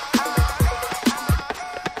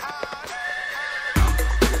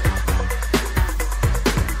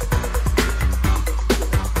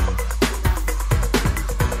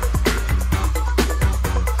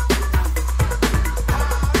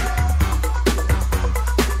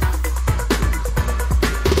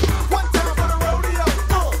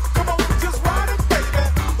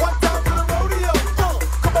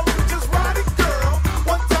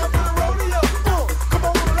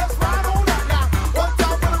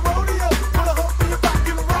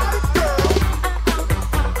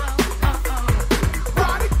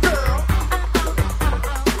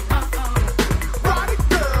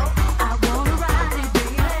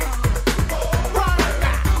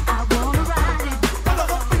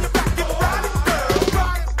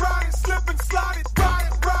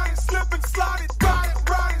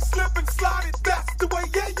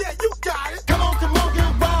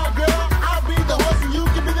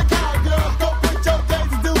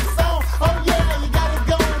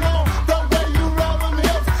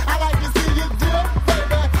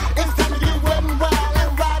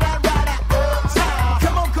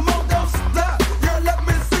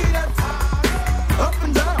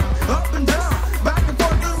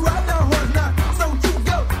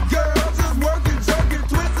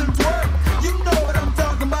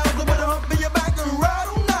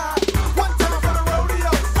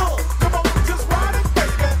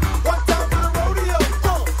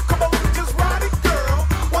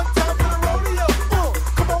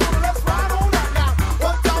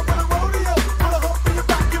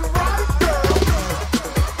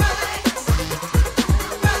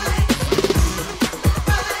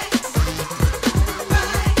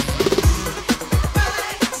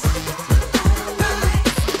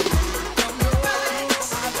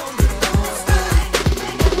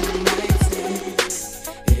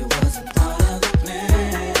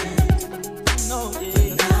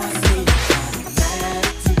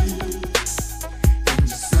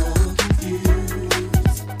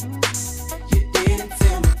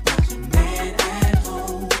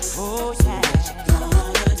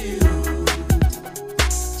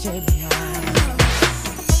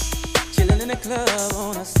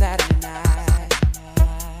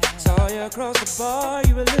 across the bar,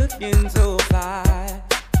 you were looking so fly.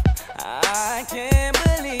 I can't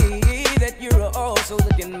believe that you're also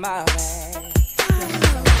looking my way.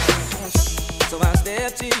 So I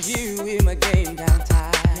stepped to you with my game down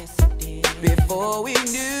tight. Before we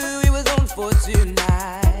knew it was on for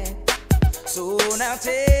tonight. So now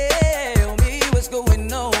tell me what's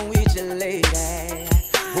going on with your lady.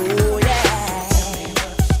 Oh yeah. Tell me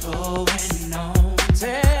what's going on.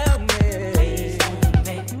 Tell me. Please don't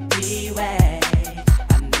make me wait.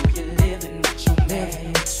 I know you're living with your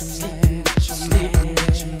man. Sleeping with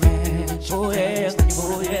your man. Oh yeah.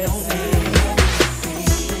 Oh yeah.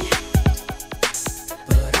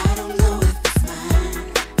 But I don't know if it's mine.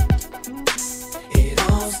 It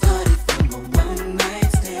all started from a one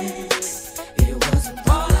night stand. It wasn't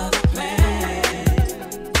part of the plan.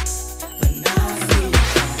 But now I see you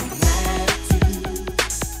got an attitude.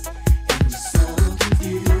 And you're so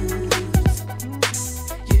confused.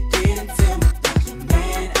 You didn't tell me about your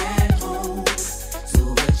man at home. So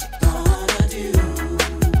what you gonna do?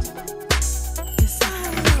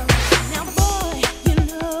 Now, boy, you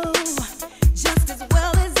know just as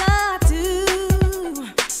well as I do.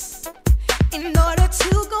 In order to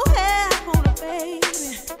go half on a baby,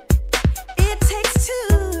 it takes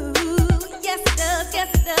two. Yes, it does. Yes,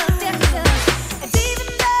 it does. Yes, it does. And even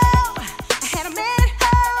though I had a man at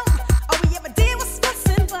home, all we ever did was fuss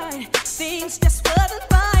and fight. Things just wasn't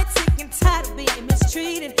right. Sick and tired of being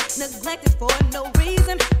mistreated, neglected for no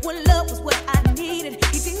reason. When love was what I needed,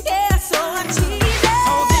 he didn't care, so I cheated.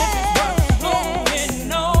 So this is what's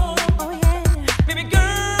going on. Oh yeah. Baby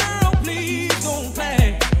girl, please don't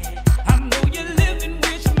play. I know you're living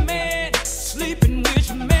with your man, sleeping with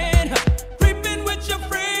your man, creeping with your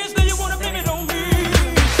friends. Now you wanna blame it on me.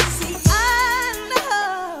 See, I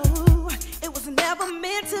know it was never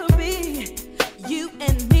meant to be you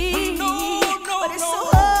and me. But it's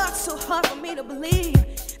so hard for me to believe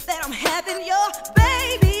that I'm having your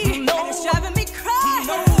baby. And it's driving me crazy.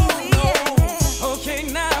 Yeah.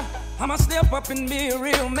 Okay, now I'ma step up and be a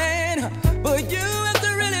real man, but you have to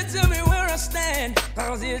really tell me where I stand.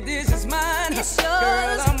 Cause if this is mine, It's girl,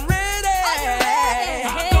 yours. I'm ready. Are you ready? I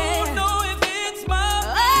don't know if it's my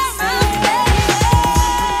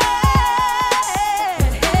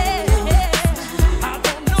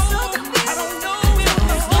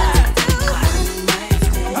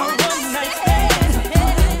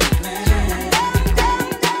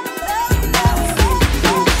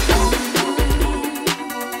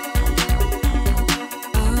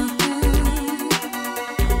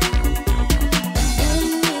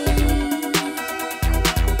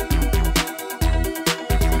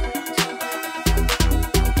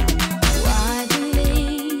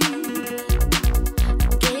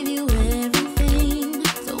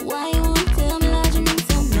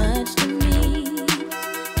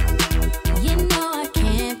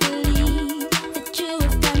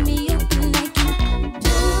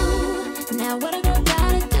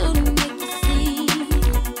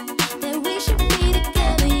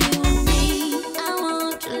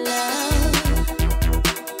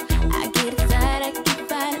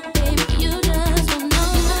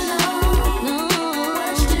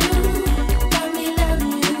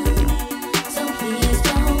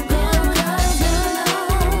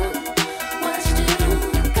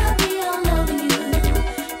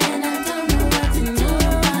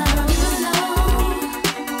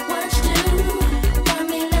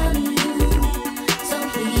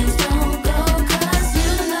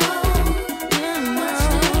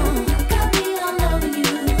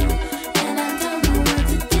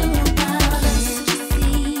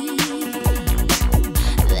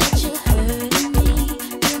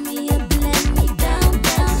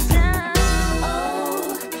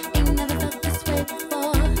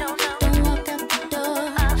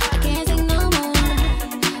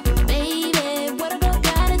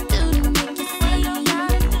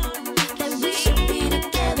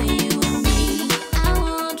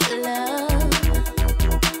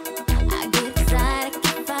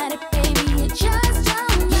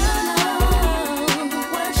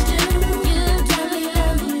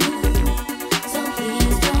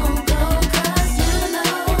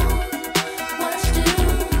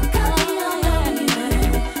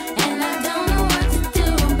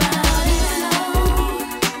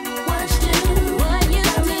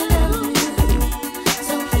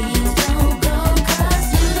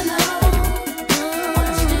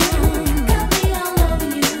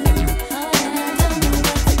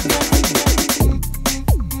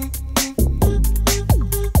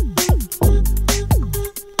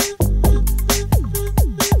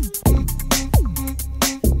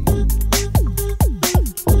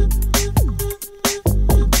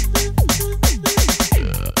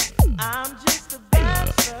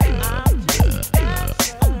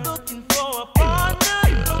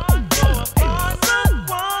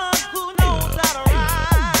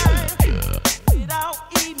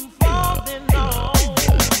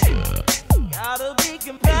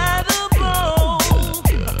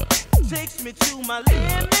me to my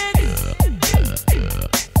limits.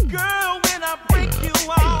 Girl, when I break you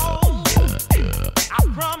off, I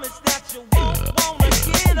promise that you won't wanna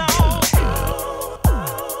get off.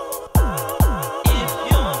 If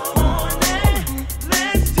you're horny,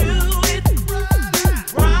 let's do it.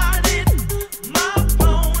 Ride it, my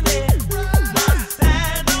pony, my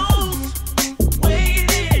saddle's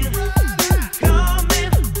waiting. Come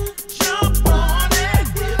and jump on it.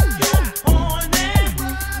 If you're horny,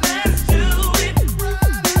 let's do it.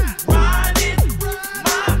 Ride it,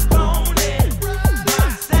 my pony, my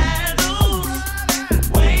saddle's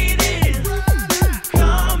waiting.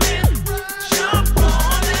 Come and jump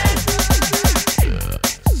on it.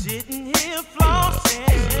 Sitting here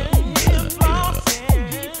flossing,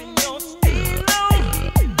 keeping your stilo.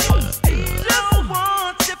 Just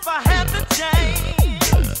once, if I had the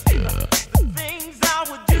chance, the things I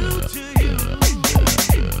would do to you,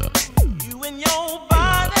 you and your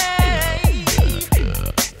body,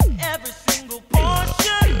 every single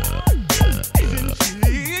portion,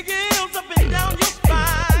 chills up and down your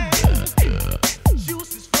spine,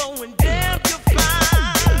 juices flowing down your spine.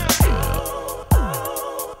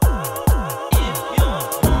 If you're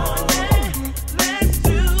horny, let's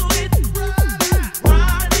do it.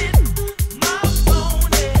 Ride it, my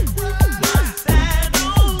pony, my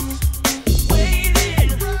saddle's waiting.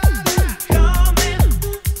 Come and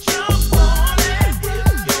jump on it.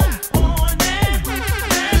 If you're horny,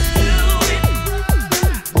 let's do it.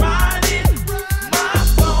 Ride it, my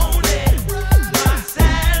pony, my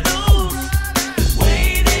saddle's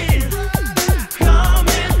waiting. Come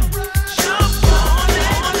and jump on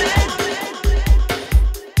it.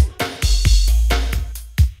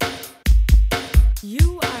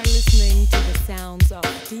 You are listening to the sounds of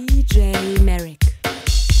DJ Merique.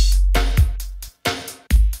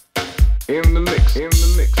 In the mix, in the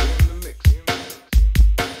mix, in the mix.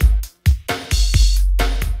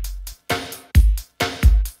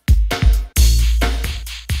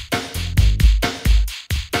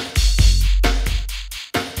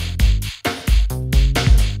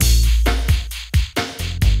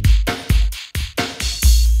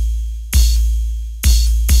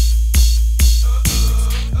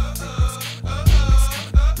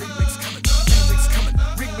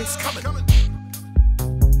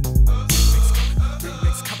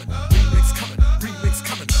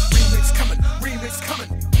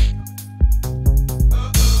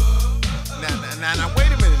 Now,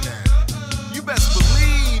 wait a minute now. You best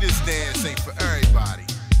believe this dance ain't for everybody.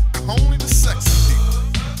 Only the sexy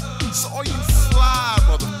people. So all you fly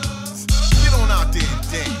motherfuckers, get on out there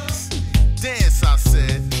and dance. Dance, I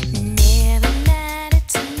said. Never mattered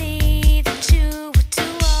to me that you were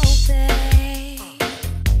too old, babe.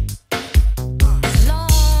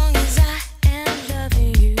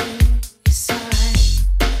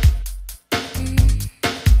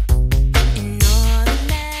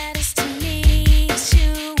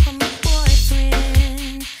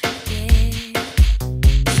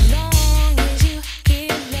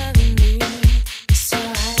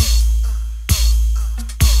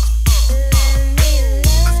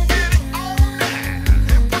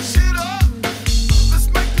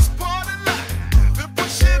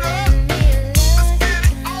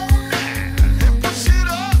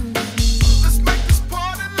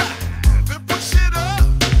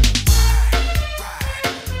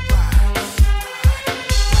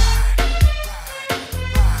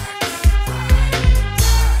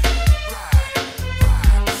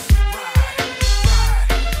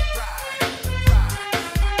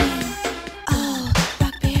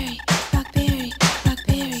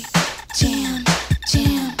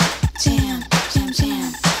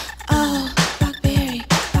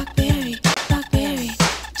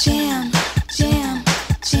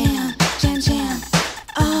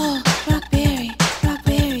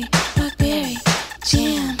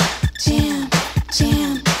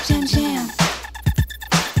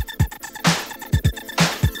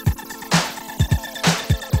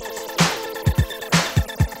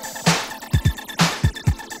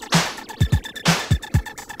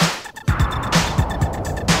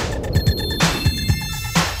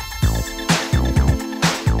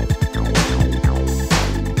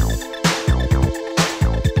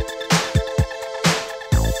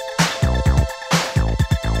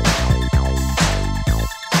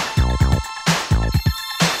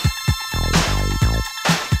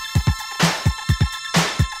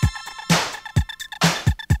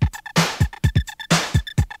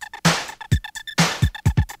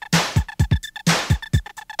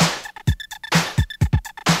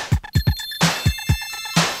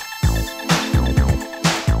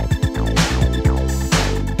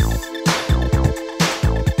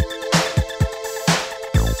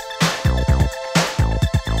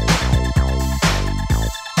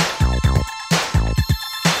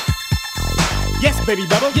 Yes, baby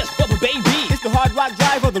bubba. Yes, bubba baby. It's the hard rock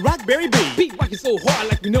drive of the Rockberry beat. Beat rocking so hard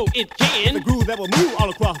like we know it can. The groove that will move all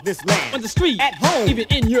across this land. On the street, at home, even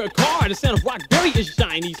in your car. The sound of Rockberry is your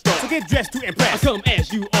shiny star. So get dressed to impress. Come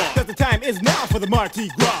as you are. Cause the time is now for the Mardi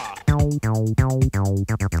Gras.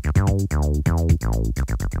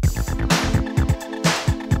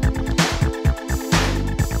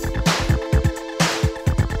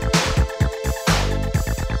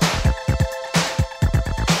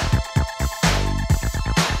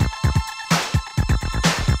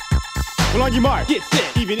 Well, on your mark, get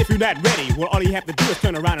set. Even if you're not ready, well, all you have to do is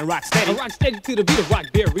turn around and rock steady. Rock steady to the beat of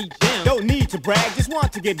Rockberry jam. Don't need to brag, just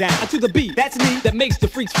want to get down. To the beat, that's me. That makes the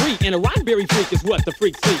freaks free. And a Rockberry freak is what the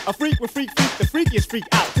freaks see. A freak with freak, the freakiest freak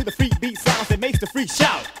out. To the freak beat sounds that makes the freak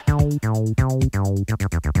shout.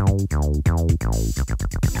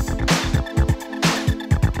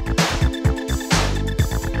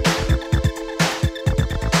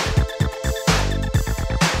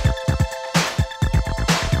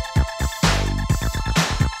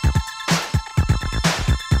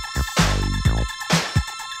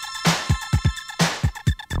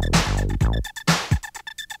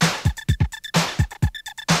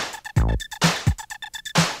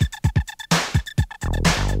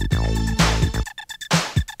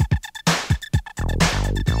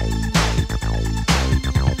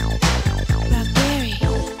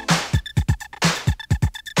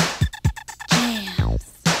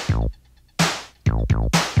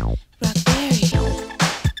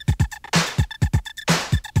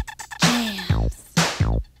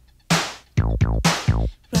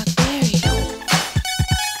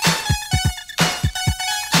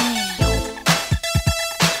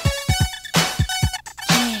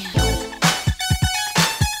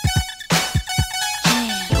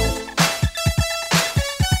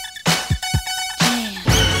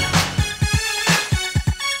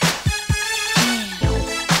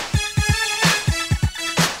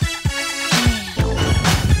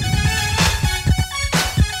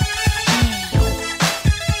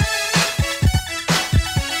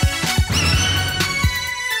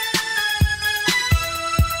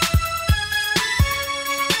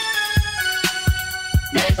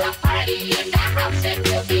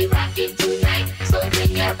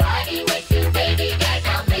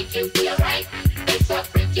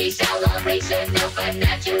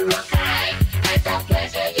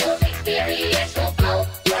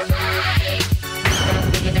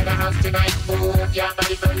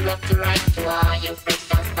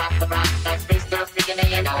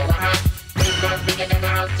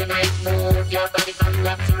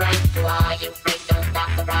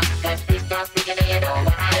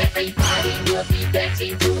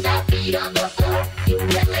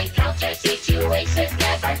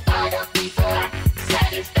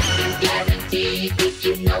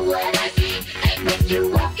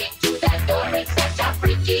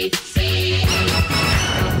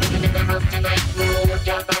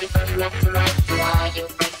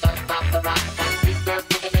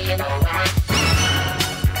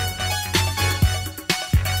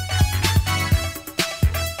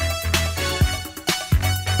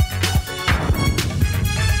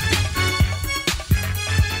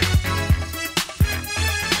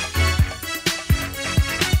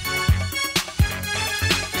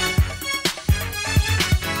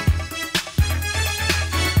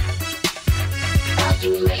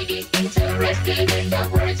 Interested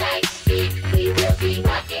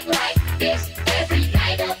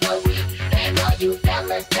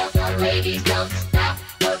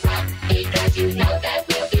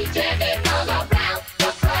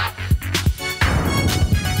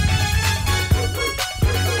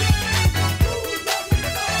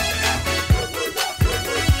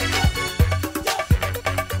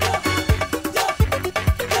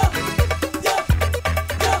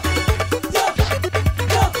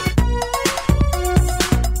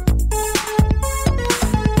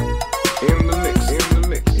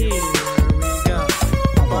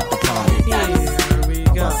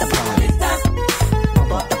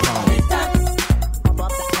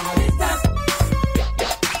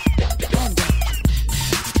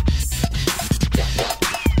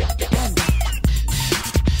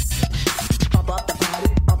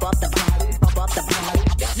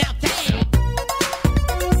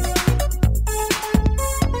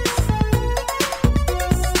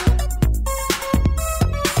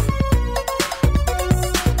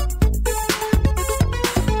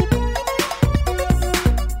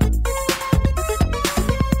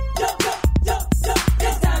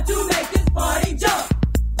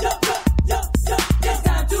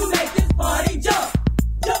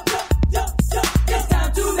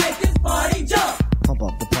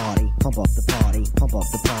the party, pump up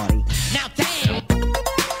the party. Now damn.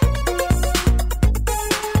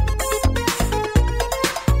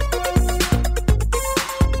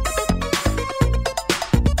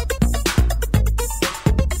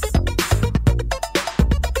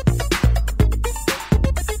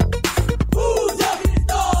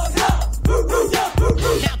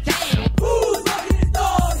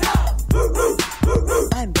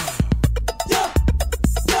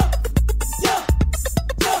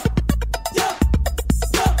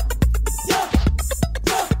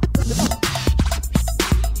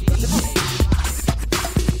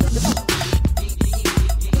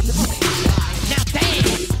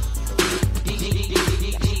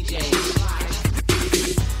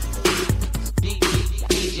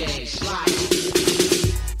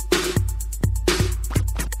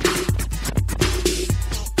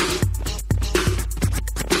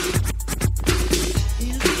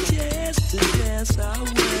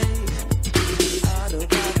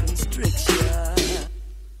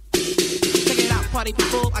 Party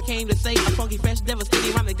people, I came to say a funky, fresh,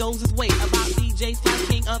 devastating rhyme that goes this way about DJ Slice,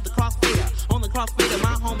 king of the crossfader. On the crossfader,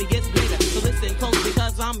 my homie gets greater. So listen close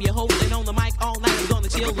because I'm your host, and on the mic all night I'm gonna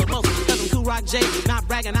chill the most. Cause I'm Cool Rock J, not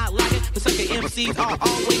bragging, not lagging, but sucker MCs are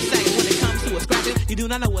always sagging. When it comes to a scratching, you do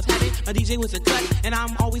not know what's happening. My DJ was a cut, and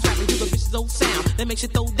I'm always rapping to the vicious old sound that makes you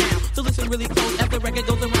throw down. So listen really close as the record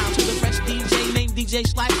goes around to the fresh DJ named DJ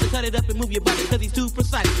Slice to cut it up and move your body cause he's too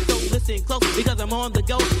precise. So listen close because I'm on the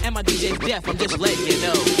go, and my DJ's deaf, I'm just letting you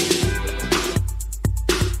know.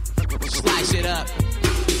 Slice it up.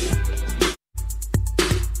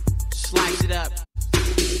 Slice it up.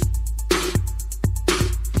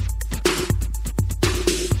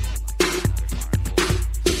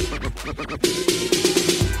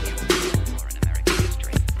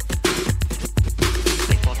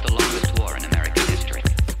 They fought the longest war in American history.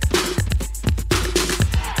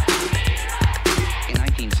 In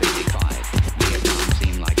 1965, Vietnam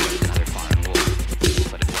seemed like just another foreign war,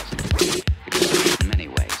 but it wasn't. It was in many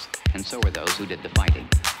ways, and so were those who did the fighting.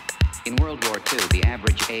 In World War II, the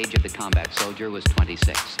average age of the combat soldier was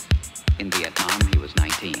 26. In Vietnam, he was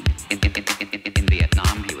 19. In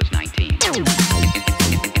Vietnam, he was 19.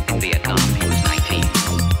 In Vietnam, he was 19.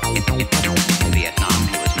 In Vietnam,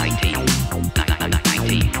 he was 19.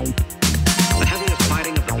 19. The heaviest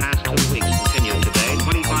fighting of the past 2 weeks continued today,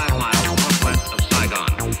 25 miles northwest of Saigon.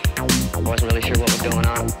 I wasn't really sure what was going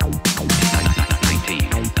on. 19.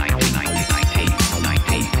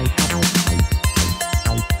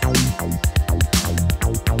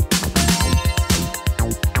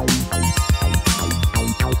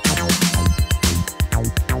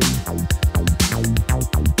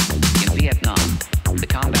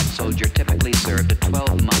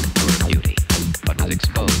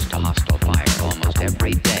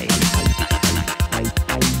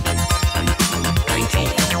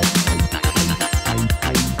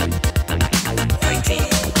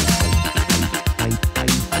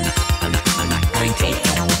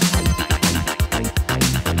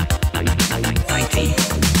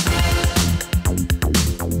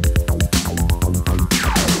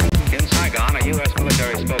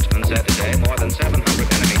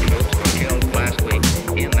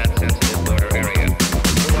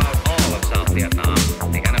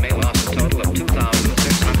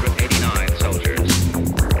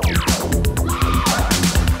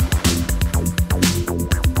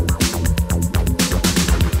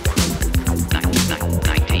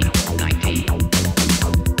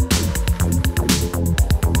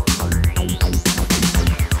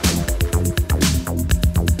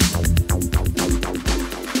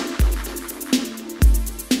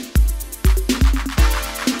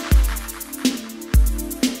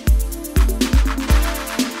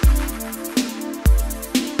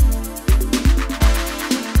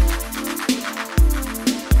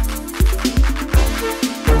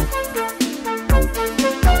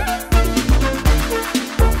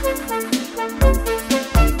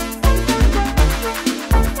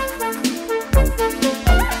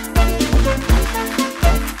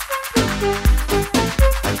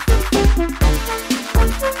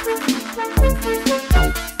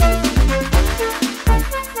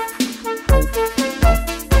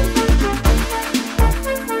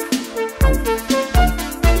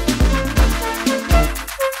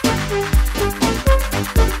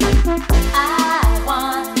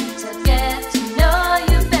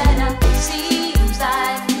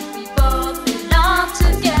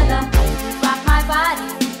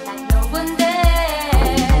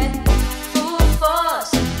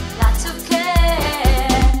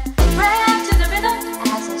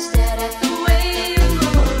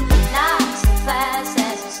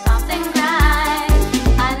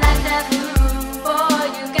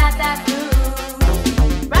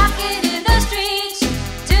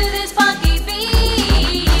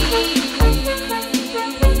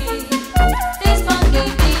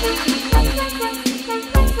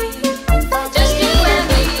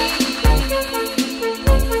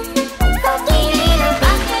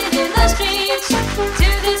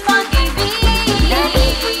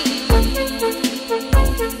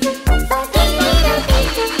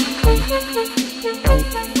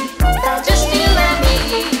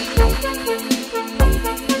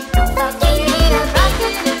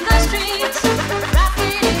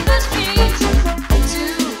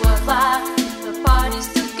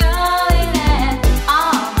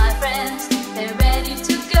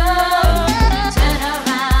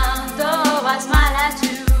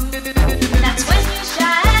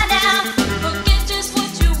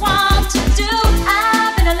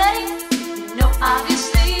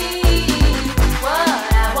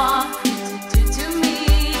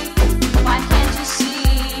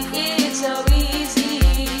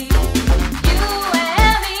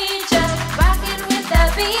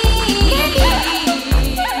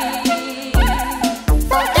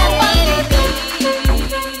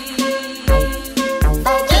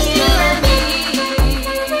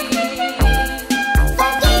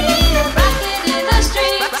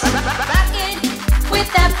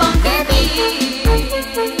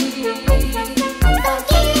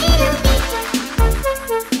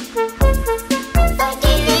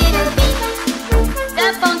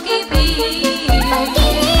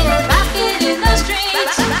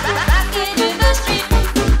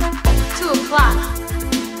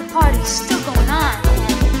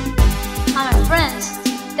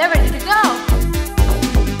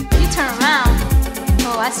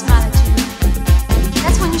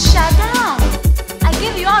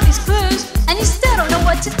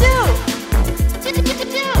 what to do.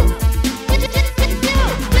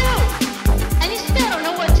 And you still don't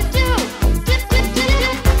know what to do.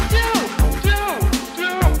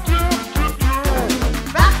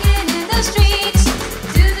 Rocking in the streets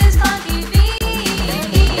to this funky beat.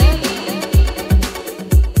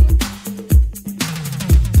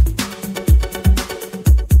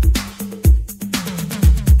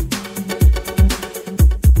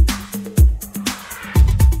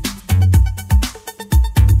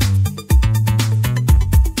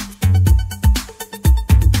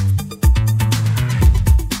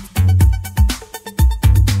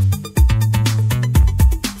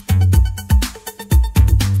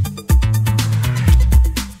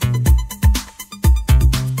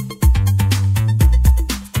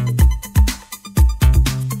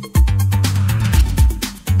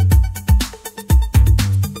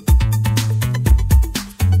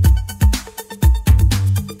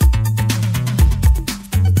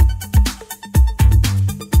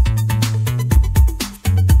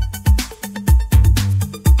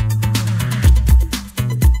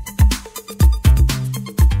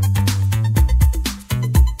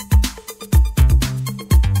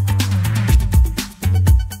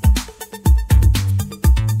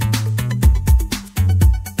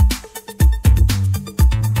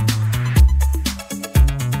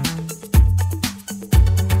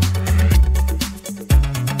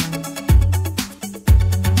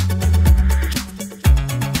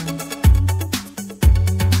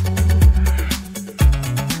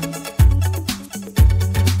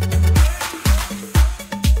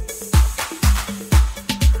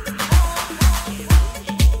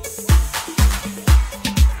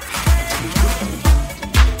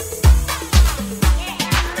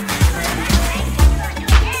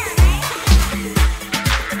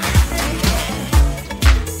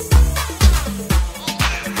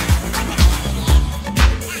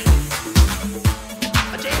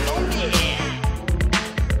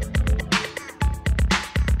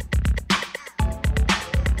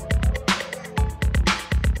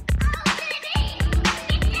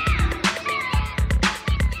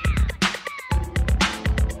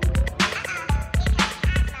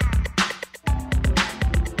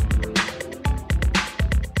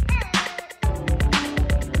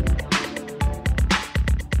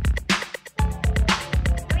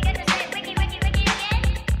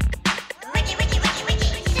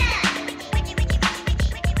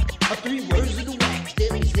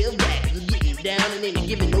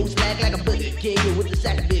 King with the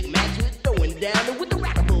sack of Big Macs, with throwing down and with the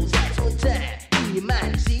rockables hats on time. In your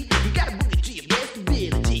mind, you see, you gotta boogie to your best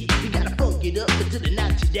ability. You gotta funk it up until it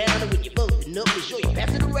knocks you down, and when you're bumping up, make sure you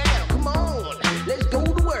pass it around. Come on, let's go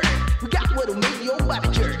to work. We got what'll make your body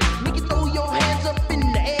jerk. Make you throw your hands up in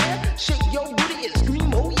the air, shake your booty and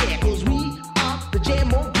scream, oh yeah, 'cause we are the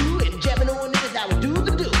jam on crew, and jamming on it is how we do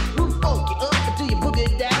the do. We'll funk you up until you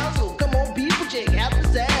boogie down, so come on people, check out the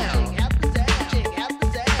sound.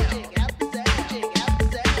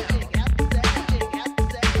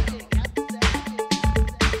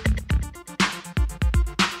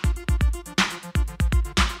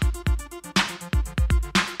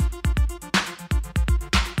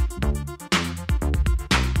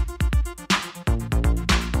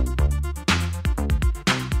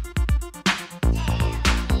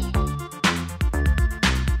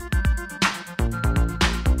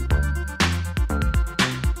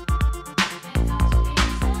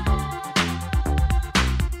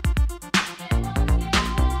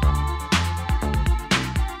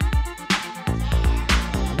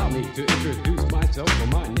 To introduce myself,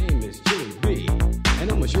 well, my name is Chili B, and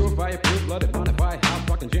I'm a surefire, full-blooded, bonafide, house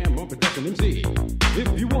rockin' jam on production MC.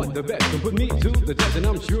 If you want the best, then put me to the test, and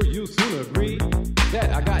I'm sure you'll soon agree that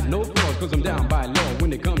I got no flaws, 'cause I'm down by law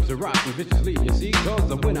when it comes to rockin' viciously, you see. 'Cause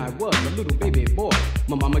when I was a little baby boy,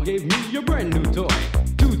 my mama gave me a brand new toy,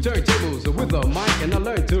 2 turntables with a mic, and I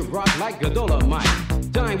learned to rock like a Dolomite.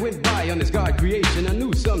 Time went by on this God creation. I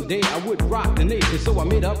knew someday I would rock the nation, so I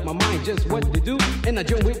made up my mind just what to do, and I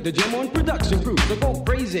joined with the Jam On production crew. So go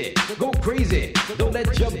crazy, don't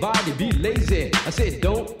let your body be lazy. I said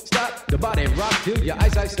don't stop the body rock till your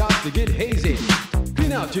eyesight starts to get hazy.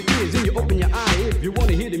 Clean out your ears and you open your eye. If you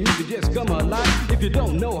wanna hear the music, just come alive. If you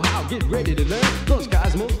don't know how, get ready to learn. Cause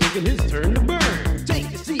Cosmo's taking his turn to burn.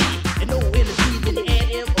 Take a seat and no energy, then you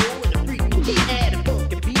add M.O. and a freaking G, add a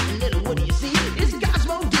funky beat, and then what do you see? It's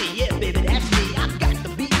Cosmo D, yeah baby, that's me. I got the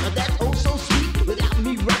beat, that's oh so sweet. Without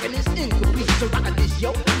me rocking, it's incomplete. So rock this,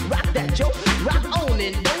 yo, rock that, yo, rock on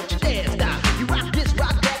and don't you dare stop. You rock this,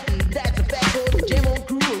 rock that, and that's a fact. For the Jam On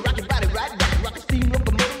crew, rock your body right back. Rock a steam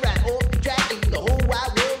locomotive right off the track, and the whole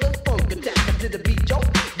wide world of funk attack. To the beat, yo,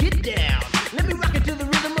 get down. Let me rock it to the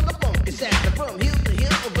rhythm.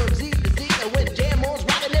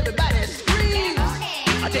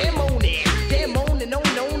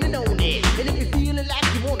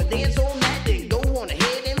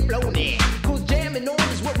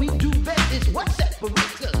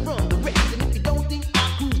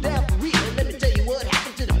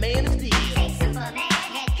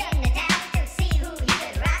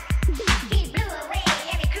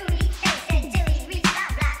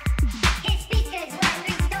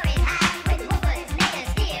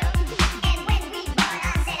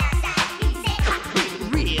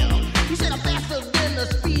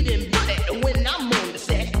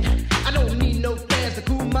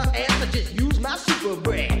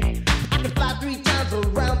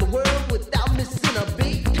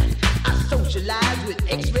 with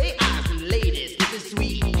X-ray eyes and ladies, this is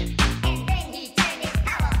sweet. And then he turned his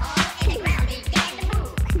power on and the crowd began to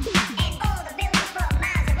move. And all the buildings for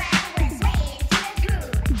miles around were swaying to the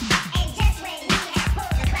groove. And just when he had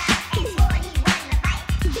pulled the crowd and swore he won the fight,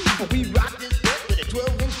 We rocked this bit with a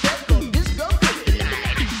 12-inch step called Disco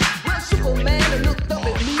Kryptonite. Well, Superman looked up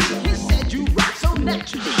at me. He said, you rock so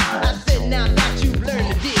naturally. I said, now that you've learned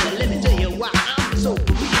the deal, let me tell you why I'm so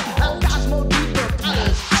free. I'm Cosmo deep from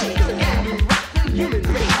outer space. And you rock the human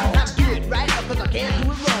race.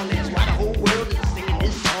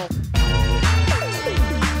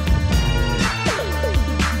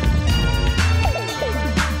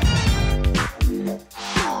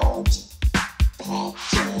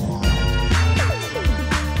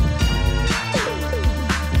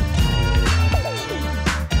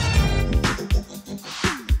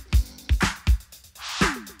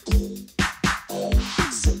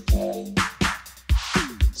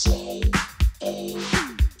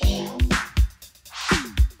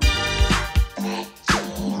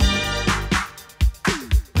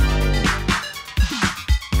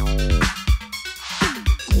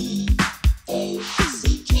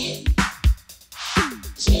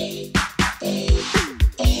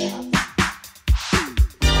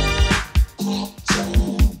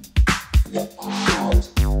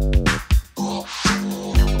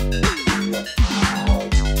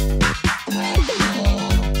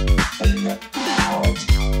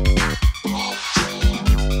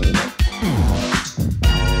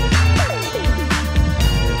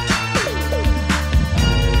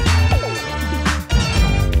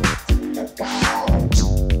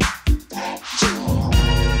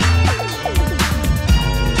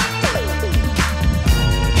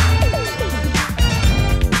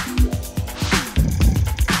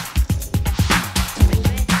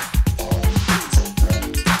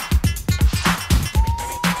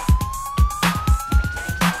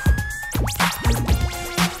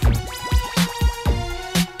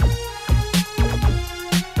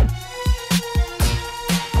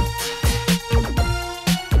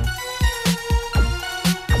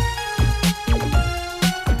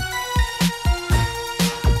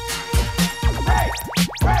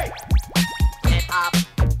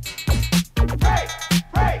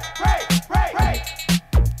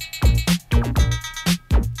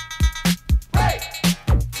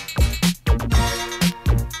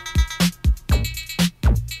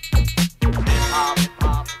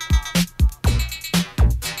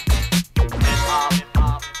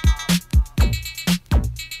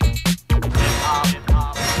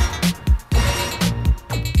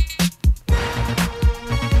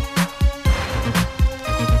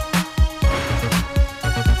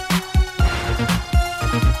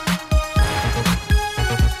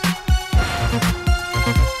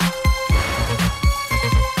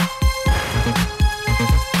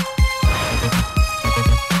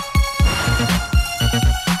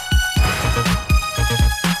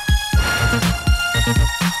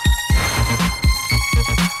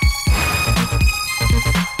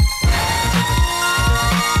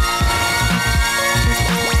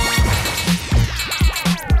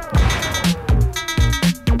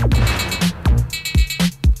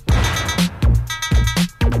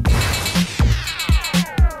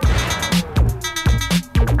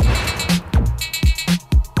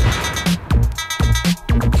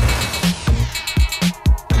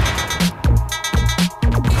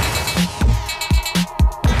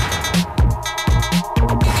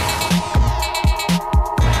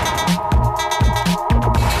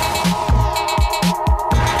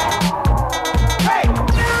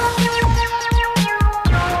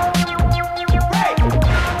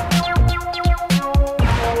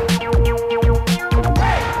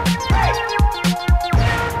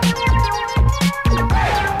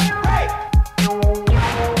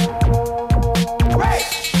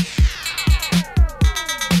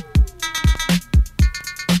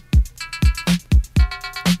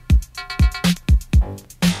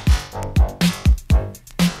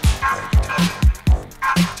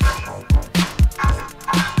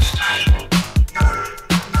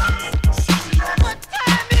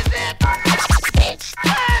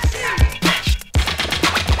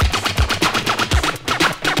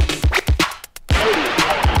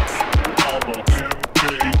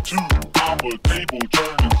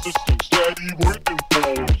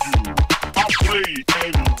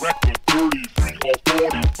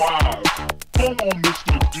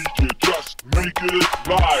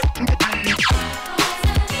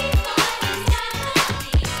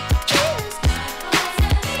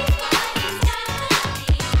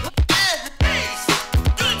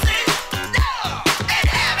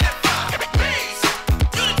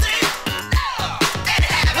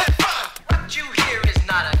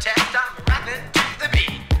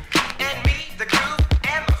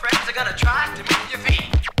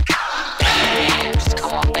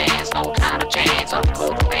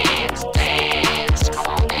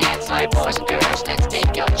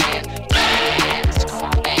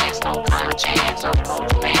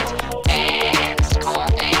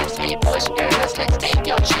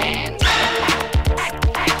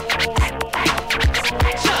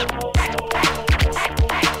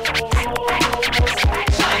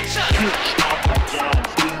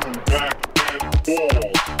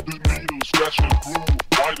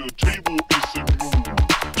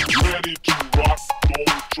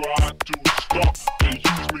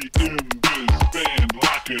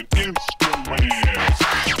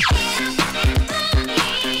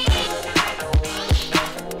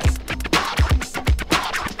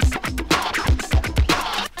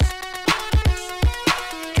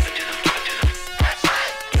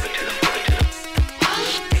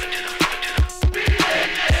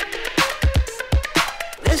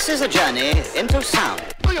 This is a journey into sound.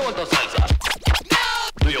 Do you want to salsa? No!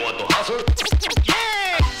 Do you want to hustle?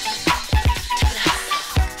 Yeah!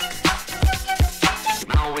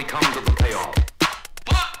 Now we come to the payoff.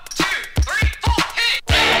 1, 2, 3, 4, hit!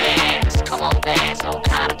 Dance, come on dance, no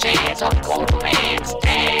kind of chance, I'm going to dance.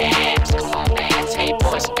 Dance, come on dance, hey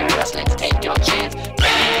boys and girls, let's take your chance.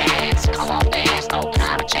 Dance, come on dance, no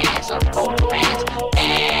kind of chance, I'm going to dance.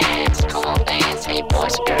 Dance, come on dance, hey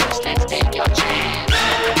boys and girls, let's take your chance.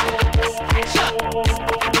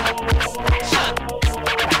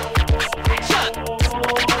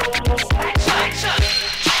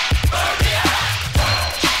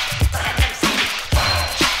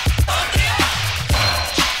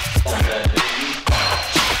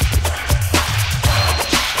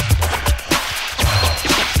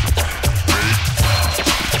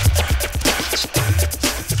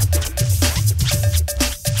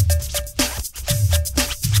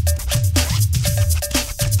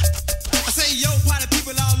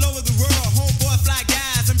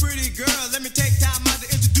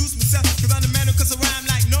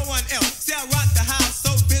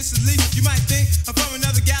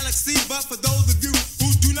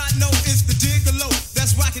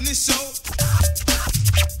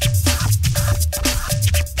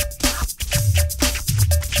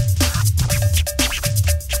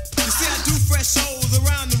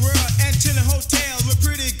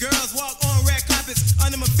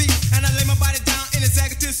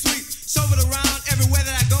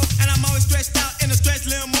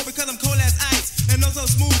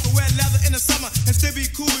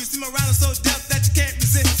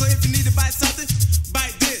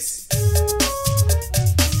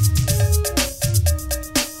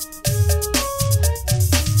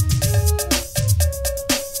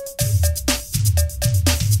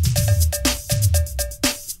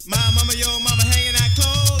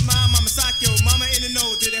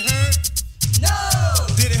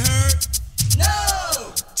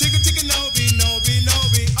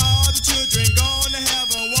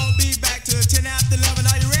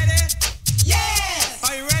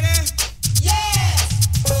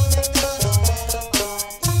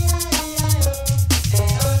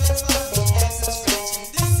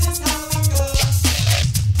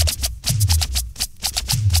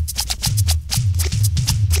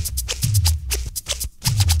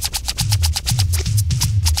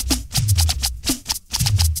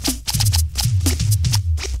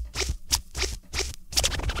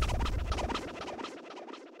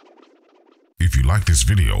 If you like this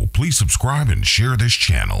video, please subscribe and share this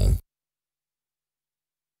channel.